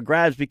position is up for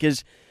grabs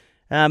because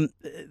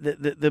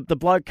the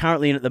bloke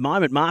currently in at the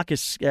moment,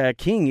 Marcus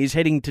King, is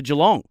heading to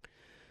Geelong.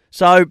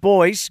 So,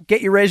 boys,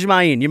 get your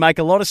resume in. You make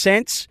a lot of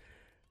sense,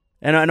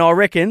 and I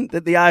reckon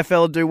that the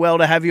AFL would do well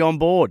to have you on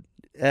board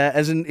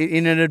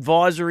in an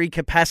advisory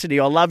capacity.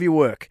 I love your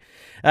work.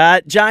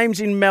 James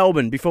in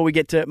Melbourne, before we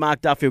get to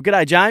Mark Duffield.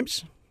 G'day,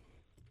 James.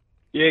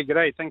 Yeah,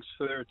 g'day. Thanks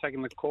for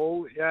taking the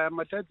call.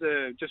 My dad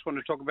just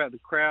wanted to talk about the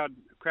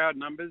crowd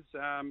numbers.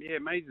 It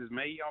amazes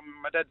me.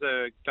 My dad's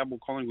a double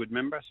Collingwood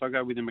member, so I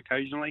go with him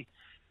occasionally.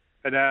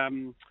 But I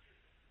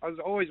was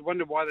always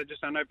wondered why they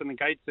just don't open the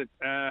gates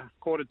at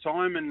quarter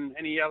time and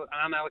any other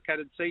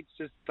unallocated seats,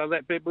 just they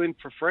let people in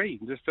for free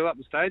and just fill up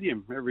the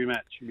stadium every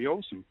match. It'd be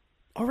awesome.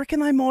 I reckon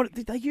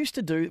they used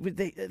to do, with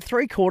the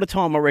 3/4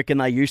 time, I reckon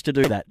they used to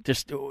do that.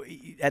 Just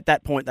at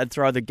that point, they'd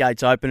throw the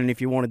gates open, and if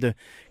you wanted to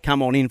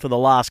come on in for the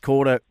last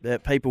quarter,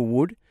 people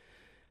would.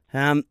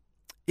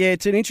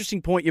 It's an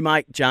interesting point you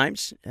make,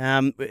 James.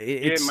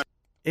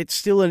 It's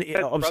still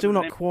I'm still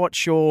not quite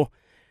sure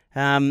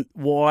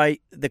why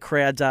the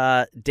crowds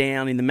are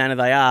down in the manner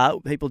they are.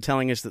 People are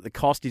telling us that the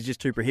cost is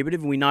just too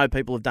prohibitive, and we know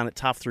people have done it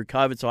tough through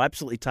COVID, so I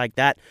absolutely take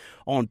that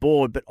on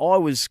board. But I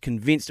was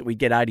convinced that we'd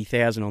get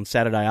 80,000 on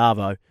Saturday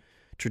Arvo.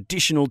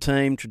 Traditional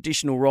team,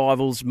 traditional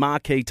rivals,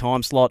 marquee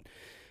time slot,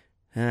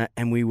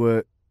 and we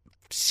were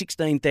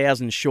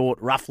 16,000 short,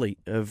 roughly,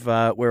 of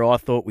where I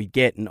thought we'd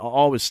get, and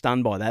I was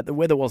stunned by that. The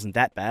weather wasn't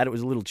that bad. It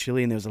was a little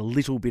chilly, and there was a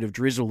little bit of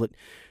drizzle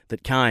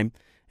that came.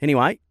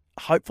 Anyway,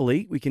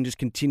 hopefully we can just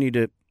continue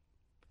to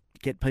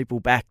get people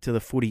back to the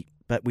footy,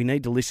 but we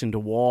need to listen to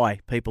why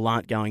people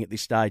aren't going at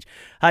this stage.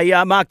 Hey,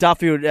 Mark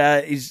Duffield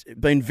has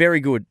been very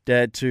good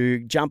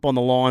to jump on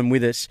the line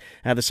with us,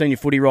 the senior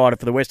footy writer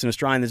for the Western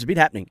Australian. There's a bit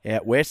happening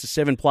out west. There's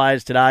 7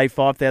 players today,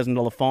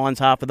 $5,000 fines,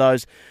 half of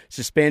those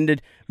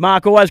suspended.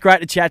 Mark, always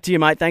great to chat to you,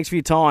 mate. Thanks for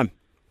your time.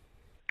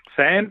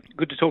 Sam,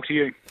 good to talk to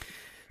you.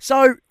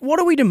 So, what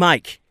are we to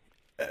make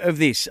of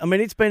this? I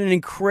mean, it's been an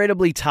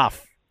incredibly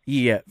tough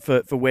year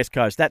for West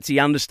Coast. That's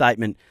the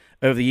understatement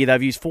of the year.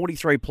 They've used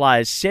 43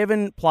 players,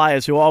 7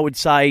 players who I would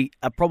say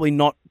are probably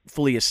not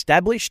fully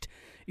established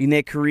in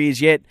their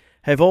careers yet,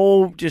 have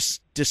all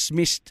just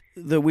dismissed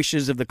the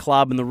wishes of the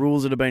club and the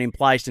rules that have been in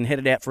place and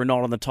headed out for a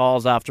night on the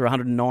tiles after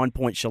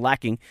 109-point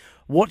shellacking.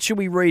 What should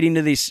we read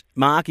into this,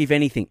 Mark, if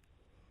anything?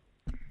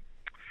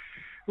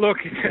 Look,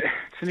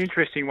 it's an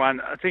interesting one.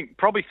 I think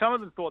probably some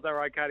of them thought they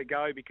were okay to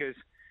go because,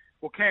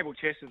 well, Campbell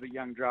Chester, the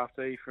young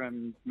draftee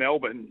from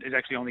Melbourne, is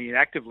actually on the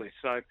inactive list.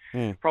 So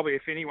probably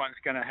if anyone's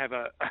going to have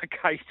a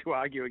case to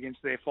argue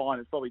against their fine,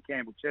 it's probably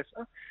Campbell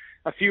Chester.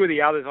 A few of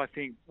the others, I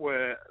think,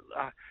 were...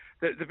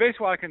 the best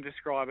way I can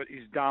describe it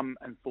is dumb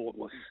and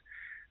thoughtless.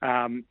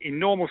 In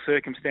normal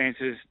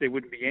circumstances, there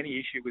wouldn't be any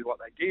issue with what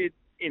they did.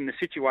 In the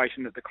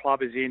situation that the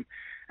club is in,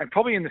 and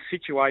probably in the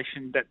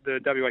situation that the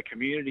WA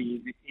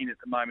community is in at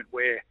the moment,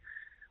 where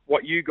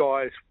what you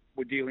guys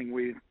were dealing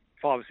with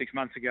 5 or 6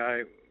 months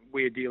ago,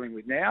 we're dealing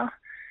with now.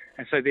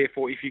 And so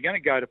therefore, if you're going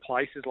to go to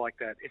places like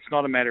that, it's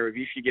not a matter of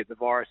if you get the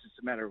virus, it's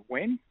a matter of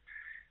when.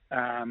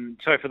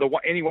 So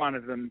for any one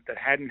of them that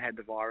hadn't had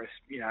the virus,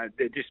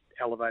 they're just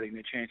elevating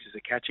their chances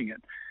of catching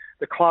it.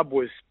 The club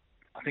was,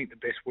 I think the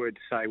best word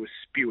to say was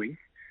spewing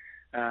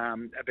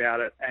about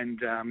it.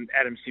 And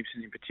Adam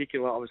Simpson in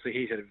particular, obviously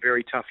he's had a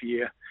very tough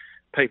year.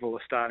 People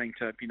are starting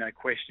to,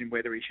 question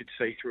whether he should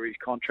see through his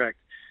contract.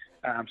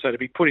 So to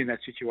be put in that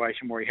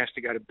situation where he has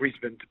to go to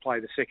Brisbane to play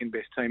the second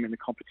best team in the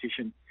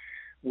competition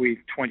with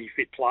 20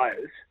 fit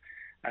players,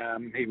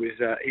 he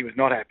was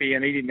not happy,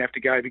 and he didn't have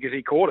to go because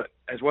he caught it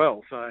as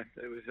well. So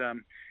it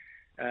was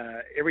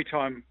every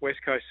time West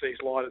Coast sees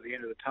light at the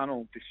end of the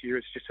tunnel this year,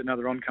 it's just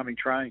another oncoming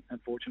train,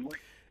 unfortunately.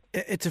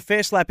 It's a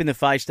fair slap in the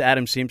face to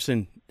Adam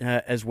Simpson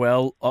as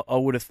well, I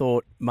would have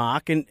thought,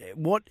 Mark. And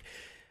what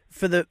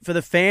for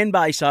the fan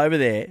base over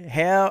there,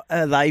 how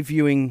are they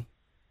viewing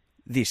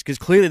this? Because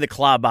clearly the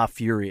club are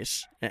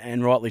furious,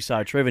 and rightly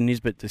so. Trevor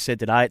Nisbet has said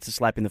today it's a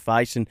slap in the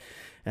face, and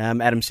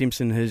Adam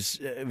Simpson has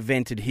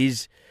vented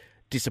his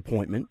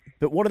disappointment,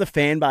 but what are the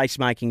fan base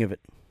making of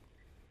it?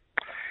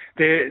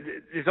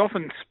 There's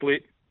often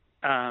split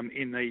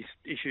in these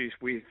issues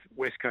with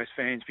West Coast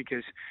fans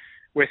because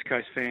West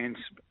Coast fans,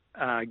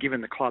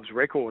 given the club's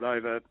record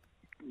over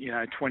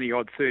 20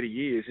 odd 30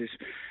 years,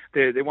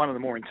 they're one of the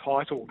more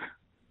entitled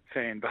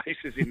fan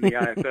bases in the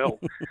AFL.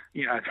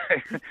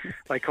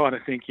 They kind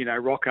of think,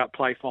 rock up,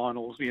 play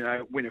finals,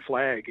 win a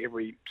flag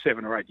every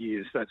 7 or 8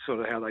 years. That's sort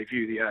of how they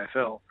view the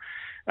AFL.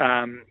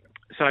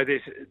 So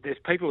there's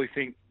people who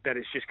think that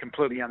it's just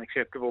completely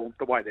unacceptable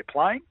the way they're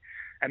playing,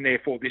 and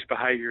therefore this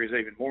behaviour is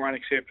even more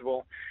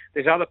unacceptable.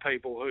 There's other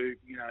people who,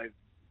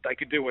 they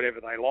could do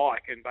whatever they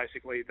like, and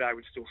basically they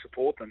would still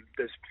support them.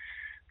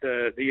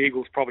 The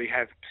Eagles probably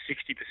have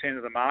 60%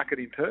 of the market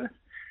in Perth,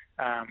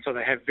 so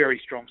they have very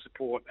strong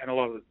support, and a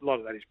lot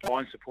of that is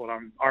blind support.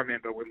 I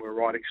remember when we were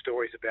writing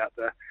stories about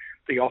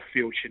the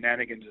off-field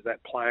shenanigans of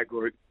that player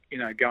group,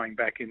 going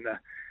back in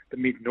the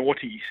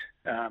mid-noughties,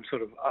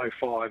 sort of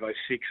 05,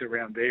 06,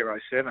 around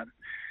there, 07.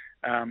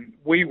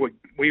 We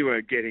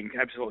were getting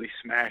absolutely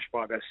smashed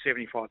by about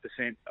 75%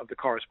 of the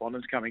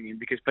correspondence coming in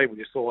because people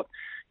just thought,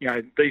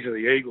 these are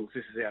the Eagles,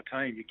 this is our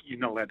team. You're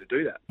not allowed to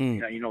do that.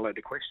 You're not allowed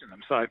to question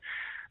them. So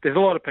there's a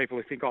lot of people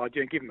who think,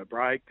 give them a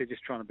break. They're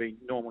just trying to be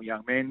normal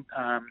young men.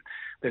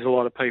 There's a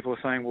lot of people who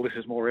are saying, well, this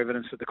is more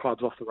evidence that the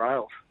club's off the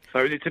rails.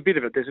 So there's a bit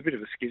of a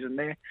schism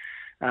there.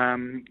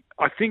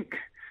 I think,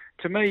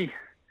 to me,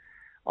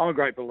 I'm a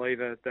great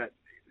believer that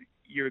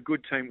you're a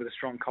good team with a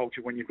strong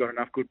culture when you've got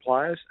enough good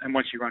players, and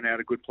once you run out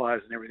of good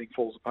players, then everything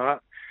falls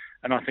apart.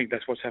 And I think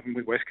that's what's happened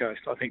with West Coast.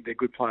 I think their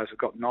good players have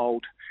gotten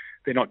old.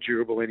 They're not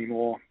durable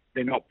anymore.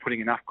 They're not putting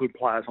enough good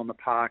players on the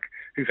park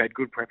who've had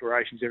good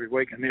preparations every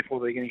week, and therefore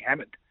they're getting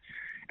hammered.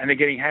 And they're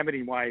getting hammered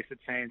in ways that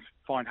fans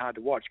find hard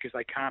to watch because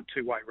they can't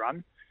two-way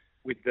run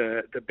with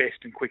the best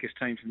and quickest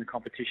teams in the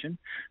competition.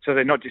 So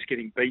they're not just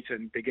getting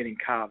beaten, they're getting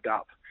carved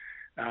up.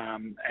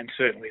 And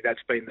certainly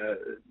that's been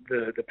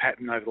the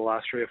pattern over the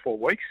last 3 or 4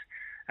 weeks.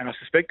 And I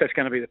suspect that's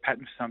going to be the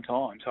pattern for some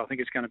time. So I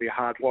think it's going to be a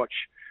hard watch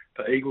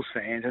for Eagles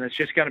fans. And it's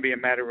just going to be a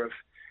matter of,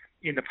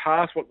 in the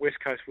past, what West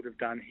Coast would have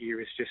done here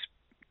is just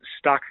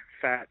stuck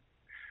fat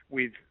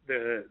with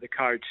the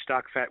coach,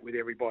 stuck fat with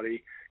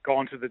everybody,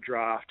 gone to the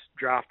draft,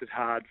 drafted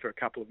hard for a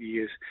couple of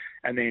years,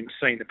 and then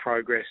seen the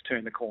progress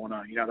turn the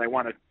corner. They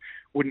won a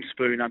wooden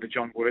spoon under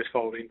John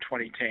Worsfold in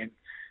 2010,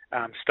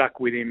 stuck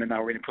with him, and they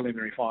were in a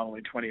preliminary final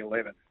in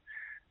 2011.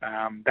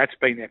 That's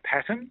been their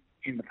pattern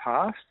in the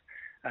past.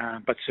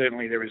 But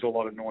certainly there is a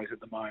lot of noise at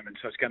the moment.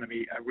 So it's going to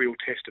be a real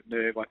test of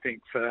nerve, I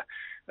think, for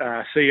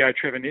CEO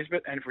Trevor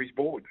Nisbet and for his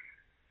board.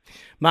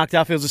 Mark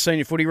Duffield's a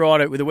senior footy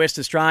writer with the West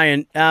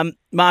Australian.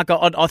 Mark,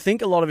 I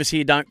think a lot of us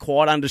here don't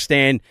quite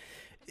understand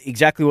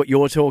exactly what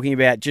you're talking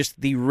about, just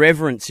the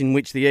reverence in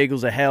which the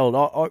Eagles are held.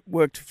 I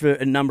worked for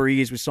a number of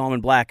years with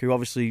Simon Black, who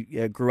obviously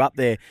grew up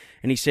there,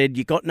 and he said,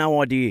 you got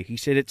no idea. He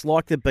said, it's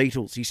like the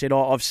Beatles. He said,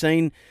 I've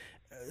seen...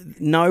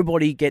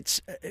 Nobody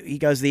gets. He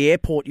goes, the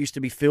airport used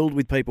to be filled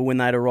with people when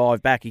they'd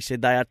arrive back. He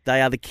said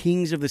they are the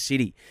kings of the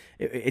city.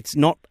 It's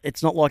not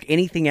like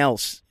anything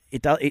else.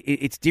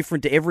 It's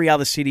different to every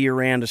other city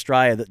around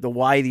Australia. That the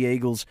way the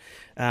Eagles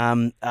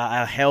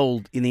are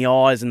held in the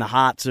eyes and the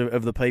hearts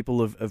of the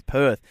people of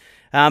Perth.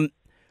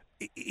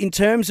 In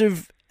terms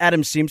of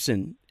Adam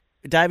Simpson,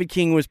 David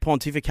King was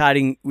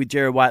pontificating with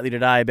Gerard Whateley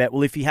today about,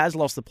 well, if he has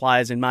lost the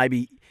players, and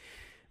maybe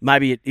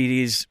it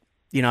is.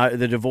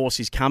 The divorce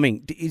is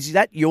coming. Is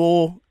that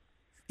your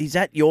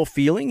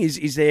feeling?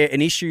 Is there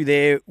an issue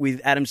there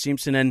with Adam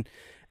Simpson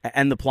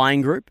and the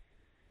playing group?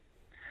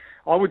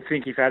 I would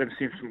think if Adam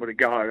Simpson were to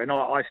go, and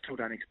I still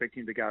don't expect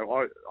him to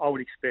go, I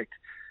would expect,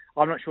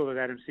 I'm not sure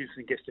that Adam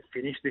Simpson gets to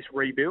finish this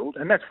rebuild,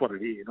 and that's what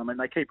it is. I mean,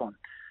 they keep on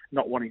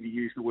not wanting to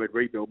use the word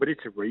rebuild, but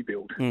it's a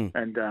rebuild,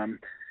 and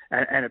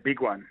a big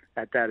one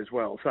at that as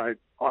well. So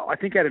I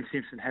think Adam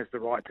Simpson has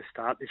the right to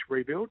start this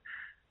rebuild.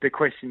 The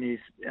question is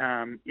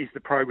the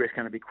progress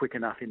going to be quick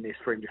enough in this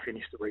for him to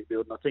finish the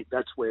rebuild? And I think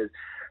that's where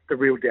the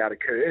real doubt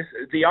occurs.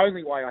 The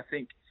only way I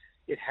think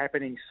it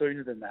happening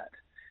sooner than that,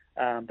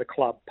 the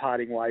club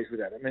parting ways with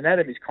Adam. And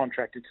Adam is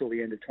contracted till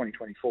the end of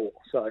 2024.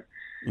 So,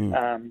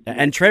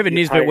 and Trevor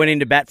Nisbet went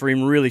into bat for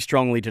him really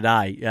strongly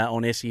today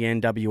on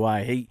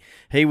SENWA.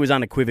 He was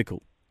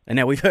unequivocal. And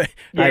now we've heard,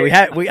 we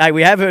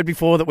have heard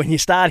before that when you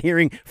start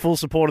hearing full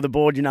support of the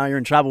board, you're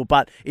in trouble.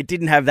 But it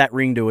didn't have that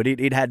ring to it.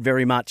 It had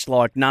very much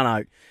like,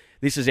 no,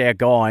 this is our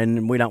guy,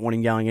 and we don't want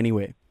him going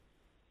anywhere.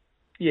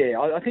 Yeah,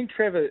 I think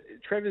Trevor's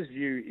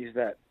view is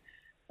that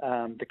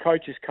the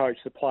coaches coach,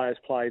 the players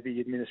play, the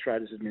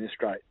administrators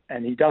administrate,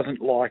 and he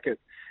doesn't like it.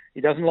 He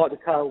doesn't like the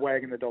tail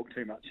wagging the dog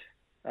too much.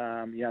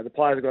 The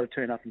players have got to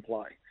turn up and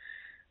play.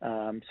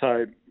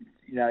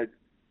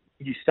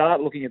 You start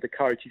looking at the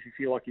coach if you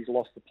feel like he's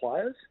lost the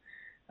players.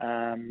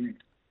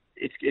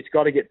 It's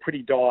got to get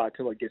pretty dire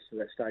till it gets to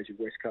that stage of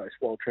West Coast,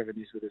 while Trevor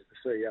Nisbet is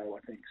the CEO,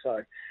 I think.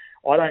 So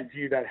I don't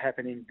view that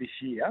happening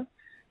this year.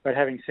 But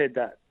having said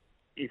that,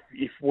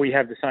 if we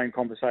have the same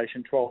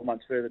conversation 12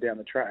 months further down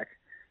the track,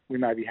 we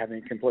may be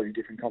having a completely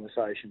different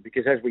conversation.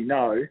 Because as we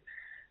know,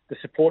 the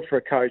support for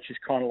a coach is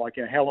kind of like,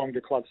 how long do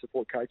clubs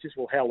support coaches?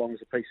 Well, how long is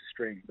a piece of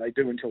string? They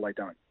do until they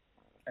don't.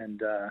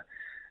 And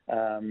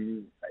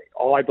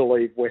I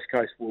believe West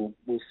Coast will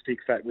stick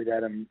fat with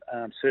Adam,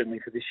 certainly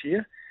for this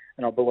year.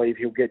 And I believe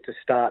he'll get to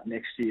start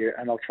next year,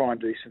 and they'll try and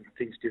do some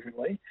things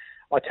differently.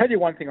 I tell you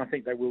one thing I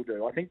think they will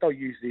do. I think they'll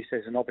use this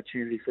as an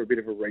opportunity for a bit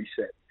of a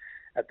reset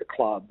at the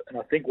club. And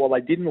I think while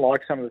they didn't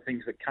like some of the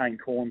things that Kane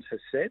Cornes has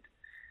said,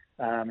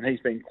 and he's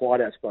been quite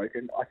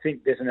outspoken, I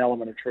think there's an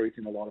element of truth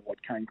in a lot of what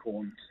Kane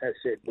Cornes has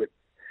said. With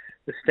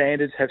the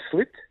standards have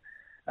slipped.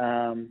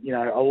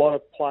 A lot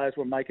of players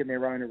were making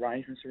their own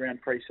arrangements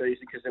around pre-season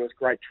because there was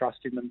great trust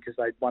in them because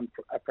they'd won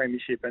a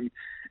premiership.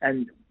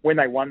 And when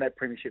they won that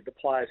premiership, the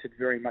players had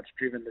very much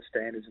driven the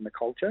standards and the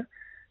culture.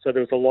 So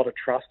there was a lot of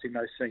trust in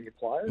those senior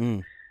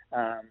players.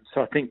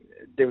 So I think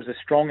there was a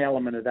strong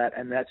element of that,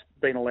 and that's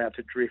been allowed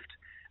to drift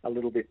a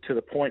little bit to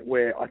the point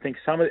where I think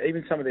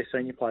even some of their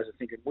senior players are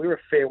thinking, we're a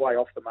fair way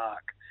off the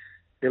mark.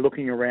 They're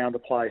looking around the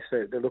place.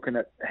 They're looking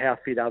at how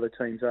fit other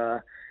teams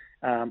are.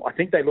 I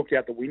think they looked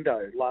out the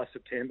window last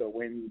September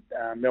when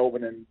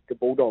Melbourne and the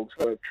Bulldogs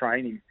were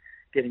training,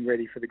 getting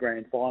ready for the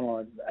grand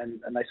final,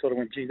 and they sort of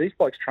went, gee, these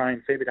blokes train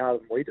a fair bit harder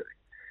than we do.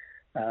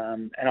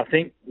 And I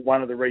think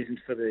one of the reasons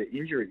for the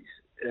injuries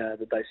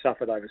that they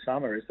suffered over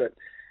summer is that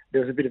there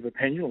was a bit of a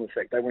pendulum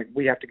effect. They went,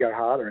 we have to go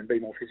harder and be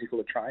more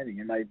physical at training,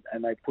 and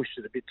they pushed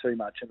it a bit too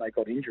much, and they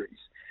got injuries.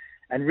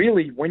 And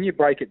really, when you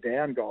break it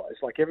down, guys,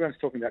 like everyone's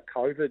talking about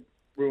COVID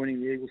ruining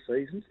the Eagles'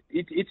 seasons,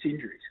 it's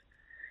injuries.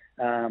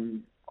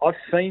 I've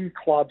seen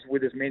clubs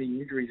with as many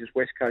injuries as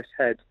West Coast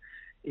had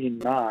in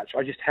March.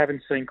 I just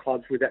haven't seen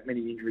clubs with that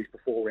many injuries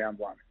before round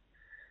one.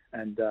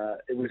 And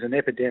it was an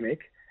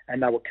epidemic,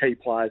 and they were key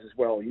players as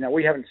well.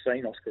 We haven't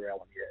seen Oscar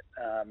Allen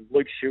yet.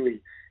 Luke Shuey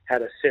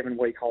had a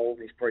 7-week hold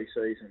in his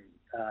pre-season.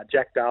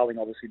 Jack Darling,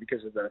 obviously,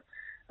 because of the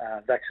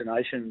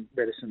vaccination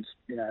reticence,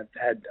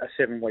 had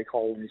a 7-week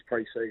hold in his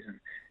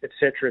pre-season, et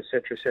cetera, et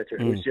cetera, et cetera.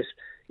 It was just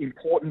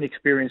important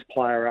experienced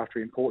player after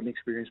important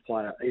experienced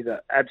player, either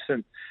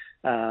absent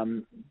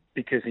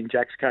because in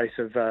Jack's case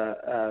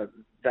of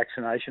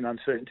vaccination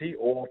uncertainty,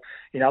 or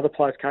in other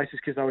players' cases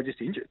because they were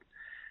just injured.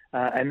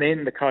 And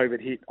then the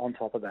COVID hit on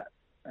top of that.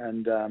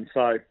 And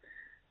so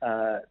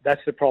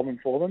that's the problem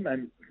for them.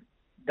 And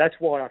that's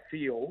why I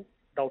feel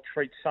they'll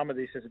treat some of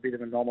this as a bit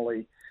of an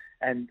anomaly,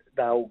 and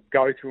they'll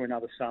go through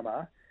another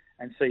summer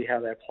and see how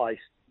they're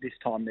placed this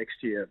time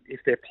next year. If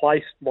they're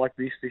placed like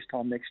this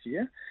time next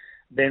year,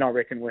 then I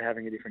reckon we're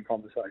having a different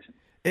conversation.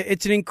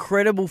 It's an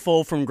incredible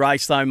fall from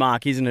grace, though,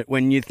 Mark, isn't it?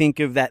 When you think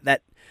of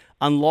that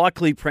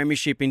unlikely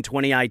premiership in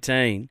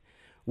 2018,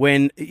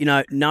 when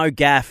no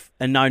Gaff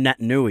and no Nat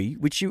Nui,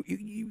 which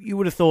you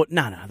would have thought,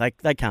 no,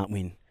 they can't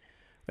win.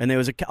 And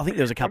I think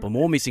there was a couple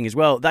more missing as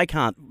well. They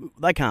can't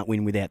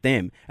win without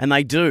them, and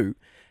they do.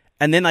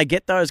 And then they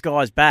get those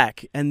guys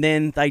back, and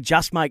then they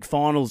just make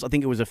finals. I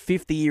think it was a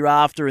fifth year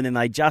after, and then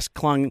they just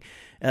hung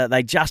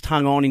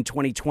on in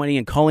 2020,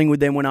 and Collingwood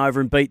then went over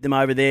and beat them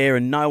over there,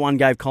 and no one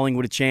gave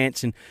Collingwood a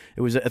chance, and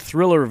it was a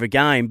thriller of a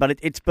game. But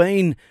it's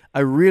been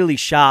a really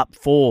sharp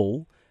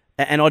fall,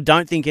 and I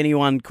don't think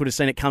anyone could have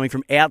seen it coming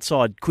from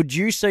outside. Could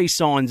you see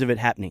signs of it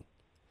happening?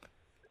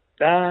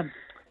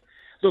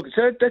 Look,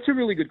 so that's a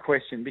really good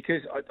question,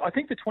 because I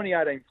think the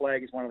 2018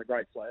 flag is one of the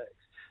great flags.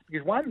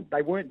 Because, one,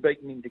 they weren't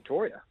beaten in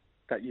Victoria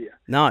that year.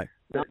 No.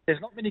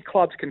 There's not many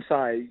clubs can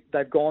say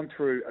they've gone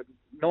through,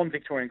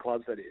 non-Victorian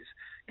clubs that is,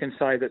 can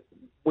say that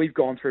we've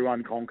gone through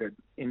unconquered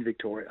in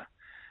Victoria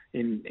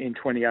in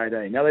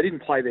 2018. Now, they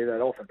didn't play there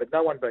that often, but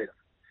no one beat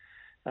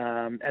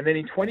them. And then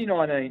in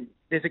 2019,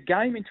 there's a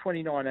game in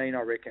 2019,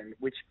 I reckon,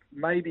 which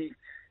maybe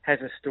has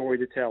a story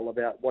to tell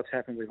about what's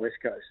happened with West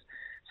Coast.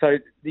 So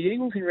the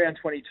Eagles in round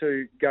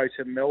 22 go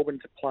to Melbourne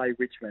to play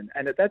Richmond.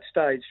 And at that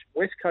stage,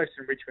 West Coast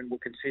and Richmond were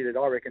considered,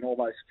 I reckon,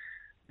 almost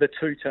the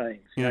two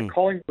teams.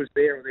 Collingwood was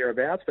there or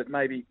thereabouts, but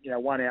maybe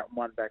one out and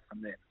one back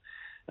from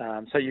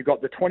them. So you've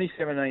got the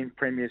 2017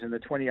 premiers and the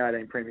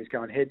 2018 premiers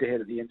going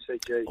head-to-head at the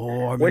MCG.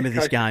 Oh, I remember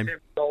this game.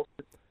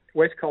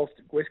 West Coast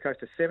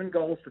are 7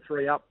 goals to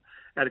 3 up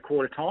at a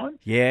quarter time.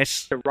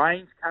 Yes. The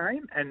rains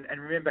came, and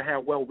remember how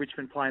well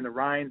Richmond play in the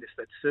rain,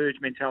 that surge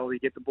mentality,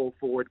 get the ball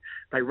forward.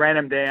 They ran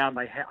them down.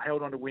 They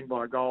held on to win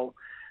by a goal.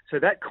 So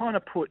that kind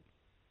of put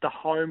the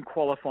home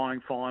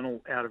qualifying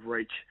final out of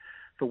reach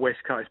for West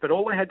Coast. But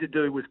all they had to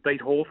do was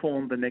beat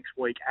Hawthorn the next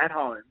week at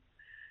home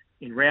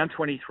in round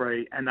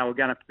 23, and they were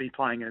going to be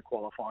playing in a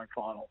qualifying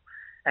final.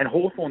 And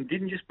Hawthorn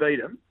didn't just beat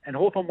them, and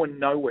Hawthorn were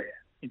nowhere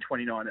in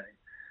 2019.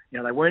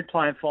 They weren't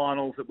playing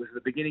finals. It was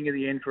the beginning of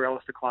the end for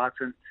Alistair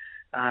Clarkson.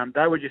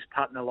 They were just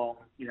putting along,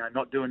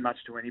 not doing much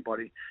to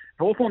anybody.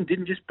 Hawthorn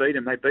didn't just beat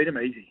them; they beat them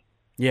easy.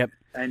 Yep.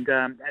 And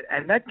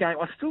that game,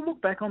 I still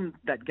look back on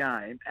that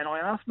game, and I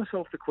ask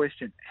myself the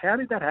question: how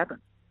did that happen?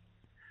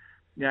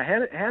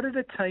 How did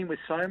a team with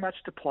so much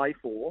to play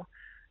for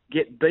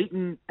get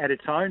beaten at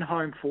its own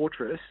home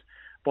fortress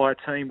by a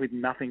team with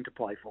nothing to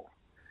play for?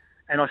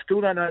 And I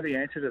still don't know the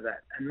answer to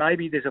that. And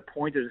maybe there's a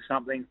pointer to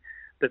something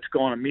that's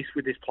gone amiss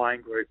with this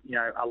playing group.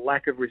 A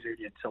lack of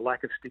resilience, a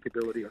lack of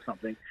stickability, or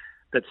something.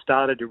 that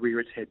started to rear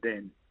its head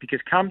then. Because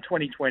come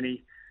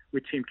 2020,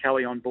 with Tim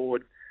Kelly on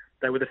board,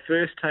 they were the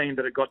first team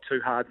that it got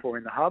too hard for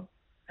in the hub,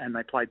 and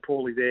they played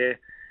poorly there.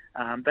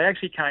 They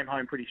actually came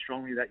home pretty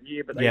strongly that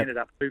year, but they ended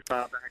up too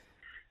far back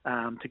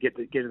to get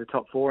to the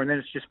top four, and then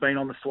it's just been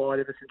on the slide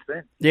ever since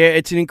then. Yeah,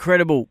 it's an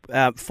incredible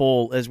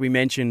fall, as we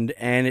mentioned,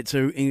 and it's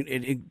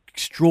an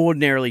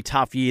extraordinarily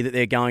tough year that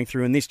they're going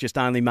through, and this just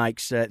only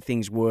makes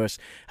things worse.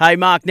 Hey,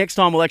 Mark, next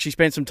time we'll actually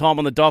spend some time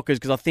on the Dockers,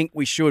 because I think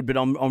we should, but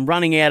I'm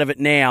running out of it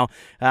now.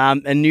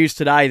 And news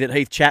today that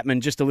Heath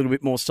Chapman, just a little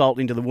bit more salt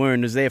into the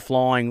wound as they're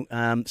flying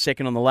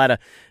second on the ladder.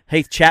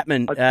 Heath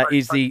Chapman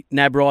is the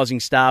NAB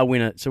Rising Star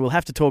winner, so we'll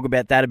have to talk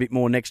about that a bit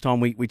more next time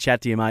we chat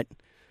to you, mate.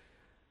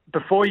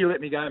 Before you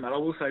let me go, mate, I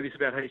will say this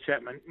about Heath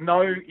Chapman.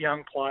 No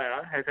young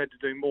player has had to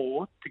do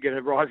more to get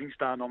a Rising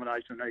Star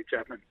nomination than Heath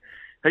Chapman.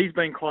 He's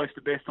been close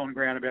to best on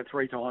ground about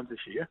 3 times this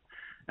year,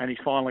 and he's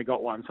finally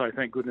got one, so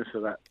thank goodness for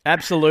that.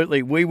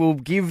 Absolutely. We will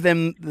give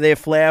them their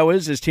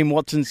flowers, as Tim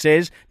Watson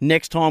says,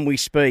 next time we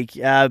speak.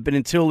 But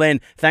until then,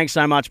 thanks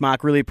so much,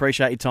 Mark. Really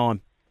appreciate your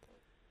time.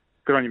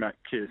 Good on you, mate.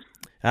 Cheers.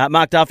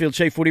 Mark Duffield,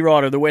 Chief Footy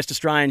Writer of the West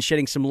Australian,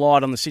 shedding some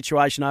light on the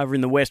situation over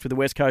in the West with the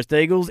West Coast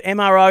Eagles.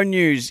 MRO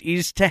news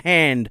is to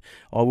hand.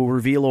 I will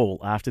reveal all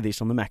after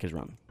this on the Macca's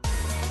Run.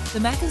 The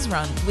Macca's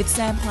Run with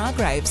Sam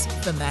Hargraves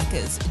for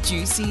Macca's.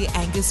 Juicy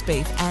Angus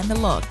beef and the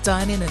lot.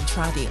 Dine in and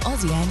try the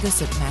Aussie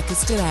Angus at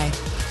Macca's today.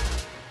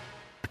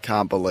 I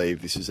can't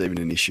believe this is even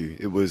an issue.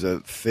 It was a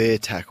fair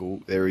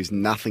tackle. There is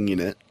nothing in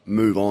it.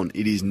 Move on.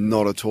 It is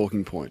not a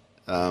talking point.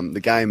 The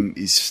game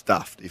is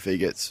stuffed if he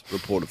gets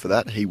reported for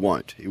that. He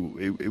won't.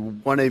 It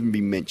won't even be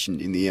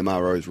mentioned in the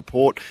MRO's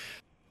report.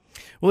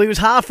 Well, he was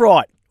half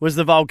right, was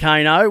the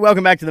Volcano.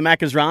 Welcome back to the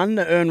Macca's Run.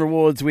 Earn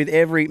rewards with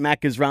every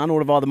Macca's Run.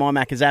 Order via the My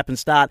Macca's app and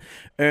start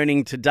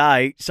earning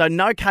today. So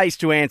no case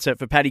to answer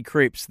for Paddy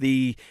Cripps.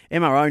 The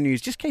MRO news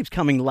just keeps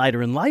coming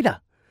later and later,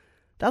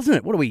 doesn't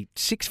it? What are we,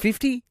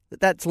 6:50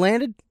 that's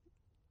landed?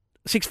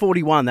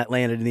 6:41 that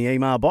landed in the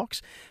email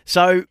box.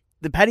 So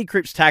the Paddy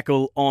Cripps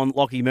tackle on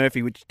Lockie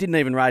Murphy, which didn't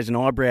even raise an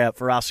eyebrow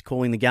for us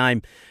calling the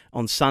game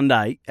on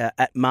Sunday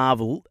at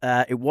Marvel,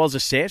 it was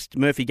assessed.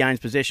 Murphy gains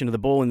possession of the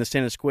ball in the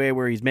centre square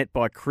where he's met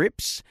by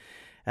Cripps,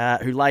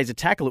 who lays a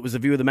tackle. It was the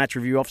view of the match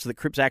review officer that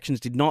Cripps' actions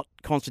did not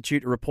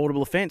constitute a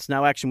reportable offence.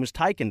 No action was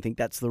taken. I think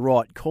that's the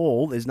right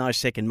call. There's no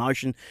second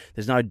motion.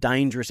 There's no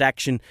dangerous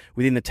action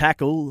within the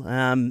tackle.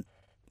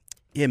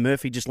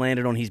 Murphy just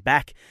landed on his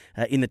back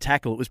in the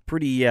tackle. It was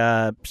pretty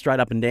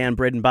straight up and down,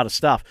 bread and butter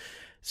stuff.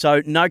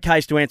 So no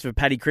case to answer for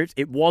Paddy Cripps.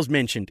 It was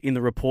mentioned in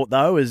the report,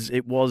 though, as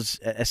it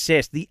was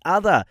assessed. The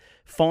other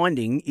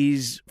finding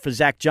is for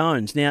Zach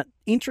Jones. Now,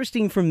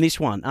 interesting from this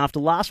one, after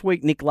last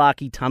week Nick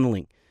Larkey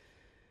tunnelling,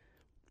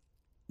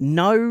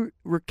 no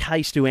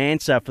case to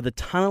answer for the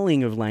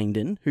tunnelling of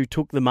Langdon, who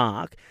took the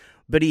mark,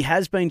 but he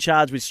has been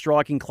charged with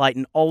striking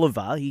Clayton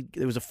Oliver.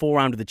 There was a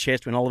forearm to the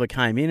chest when Oliver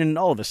came in, and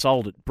Oliver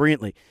sold it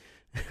brilliantly.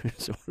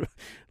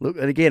 Look,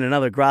 and again,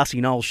 another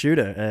grassy knoll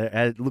shooter.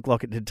 It looked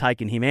like it had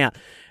taken him out.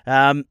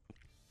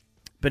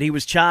 But he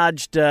was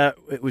charged,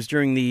 it was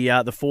during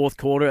the fourth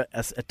quarter,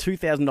 a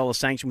 $2,000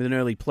 sanction with an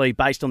early plea.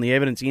 Based on the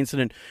evidence, the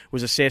incident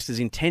was assessed as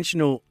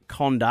intentional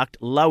conduct,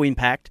 low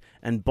impact,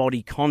 and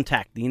body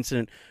contact. The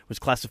incident was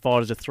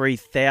classified as a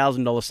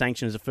 $3,000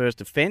 sanction as a first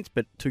offence,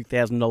 but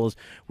 $2,000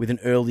 with an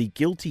early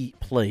guilty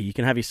plea. You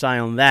can have your say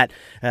on that.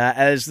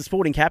 As the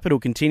Sporting Capital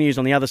continues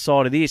on the other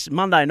side of this,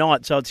 Monday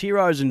night, so it's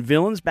Heroes and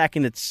Villains back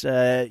in its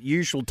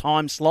usual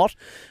time slot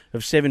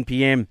of 7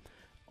 p.m.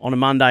 on a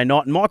Monday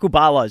night. And Michael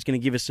Barlow is going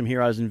to give us some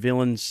Heroes and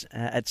Villains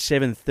at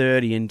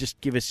 7:30 and just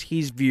give us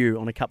his view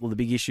on a couple of the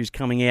big issues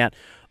coming out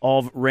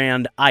of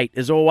round 8.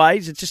 As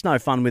always, it's just no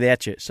fun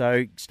without you.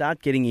 So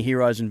start getting your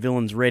Heroes and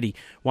Villains ready.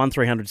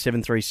 1300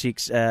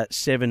 736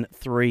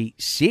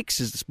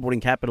 736 as the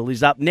Sporting Capital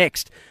is up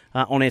next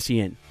on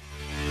SEN.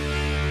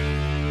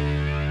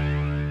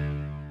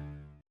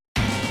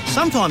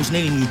 Sometimes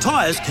needing new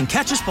tyres can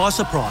catch us by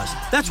surprise.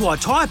 That's why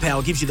Tyre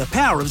Power gives you the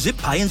power of Zip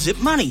Pay and Zip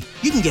Money.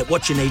 You can get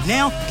what you need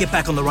now, get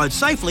back on the road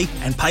safely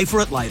and pay for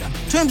it later.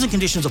 Terms and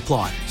conditions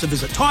apply. So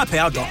visit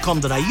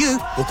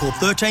tyrepower.com.au or call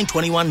 13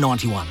 21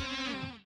 91.